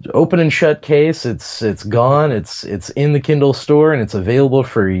open and shut case, it's gone, it's in the Kindle store, and it's available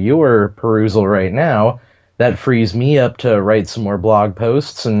for your perusal right now. That frees me up to write some more blog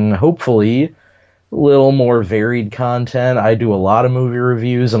posts and hopefully a little more varied content. I do a lot of movie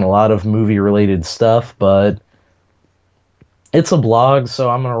reviews and a lot of movie related stuff, but it's a blog, so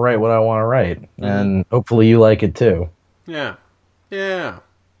I'm going to write what I want to write. Mm-hmm. And hopefully you like it too. Yeah.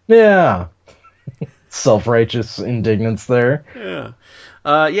 self-righteous indignance there. Yeah.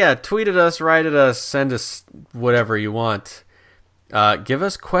 Yeah, tweet at us, write at us, send us whatever you want. Give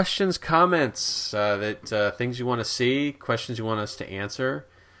us questions, comments, things you want to see, questions you want us to answer.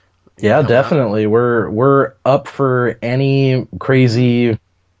 Yeah, definitely. We're up for any crazy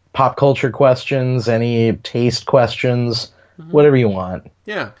pop culture questions, any taste questions, whatever you want.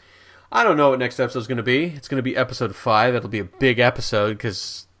 Yeah. I don't know what next episode's going to be. It's going to be episode 5. It'll be a big episode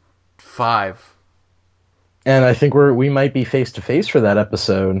because 5. And I think we might be face to face for that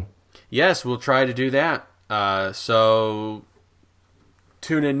episode. Yes, we'll try to do that. So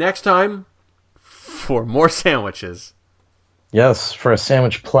tune in next time for more sandwiches. Yes, for a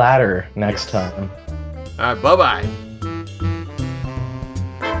sandwich platter next time. All right, bye-bye.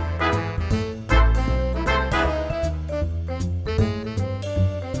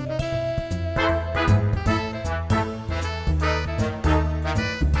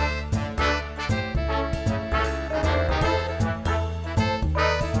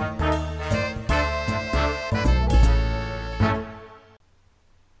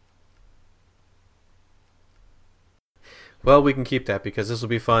 Well, we can keep that because this will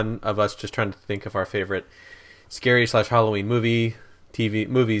be fun of us just trying to think of our favorite scary/Halloween movies,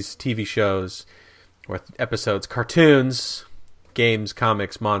 TV shows, or episodes, cartoons, games,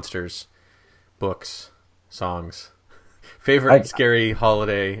 comics, monsters, books, songs. Favorite scary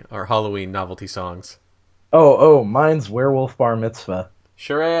holiday or Halloween novelty songs. Oh, mine's Werewolf Bar Mitzvah.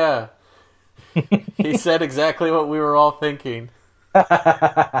 Sure, yeah. He said exactly what we were all thinking.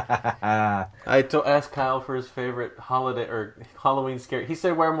 I asked Kyle for his favorite holiday or Halloween scary. He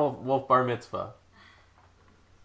said Werewolf Bar Mitzvah.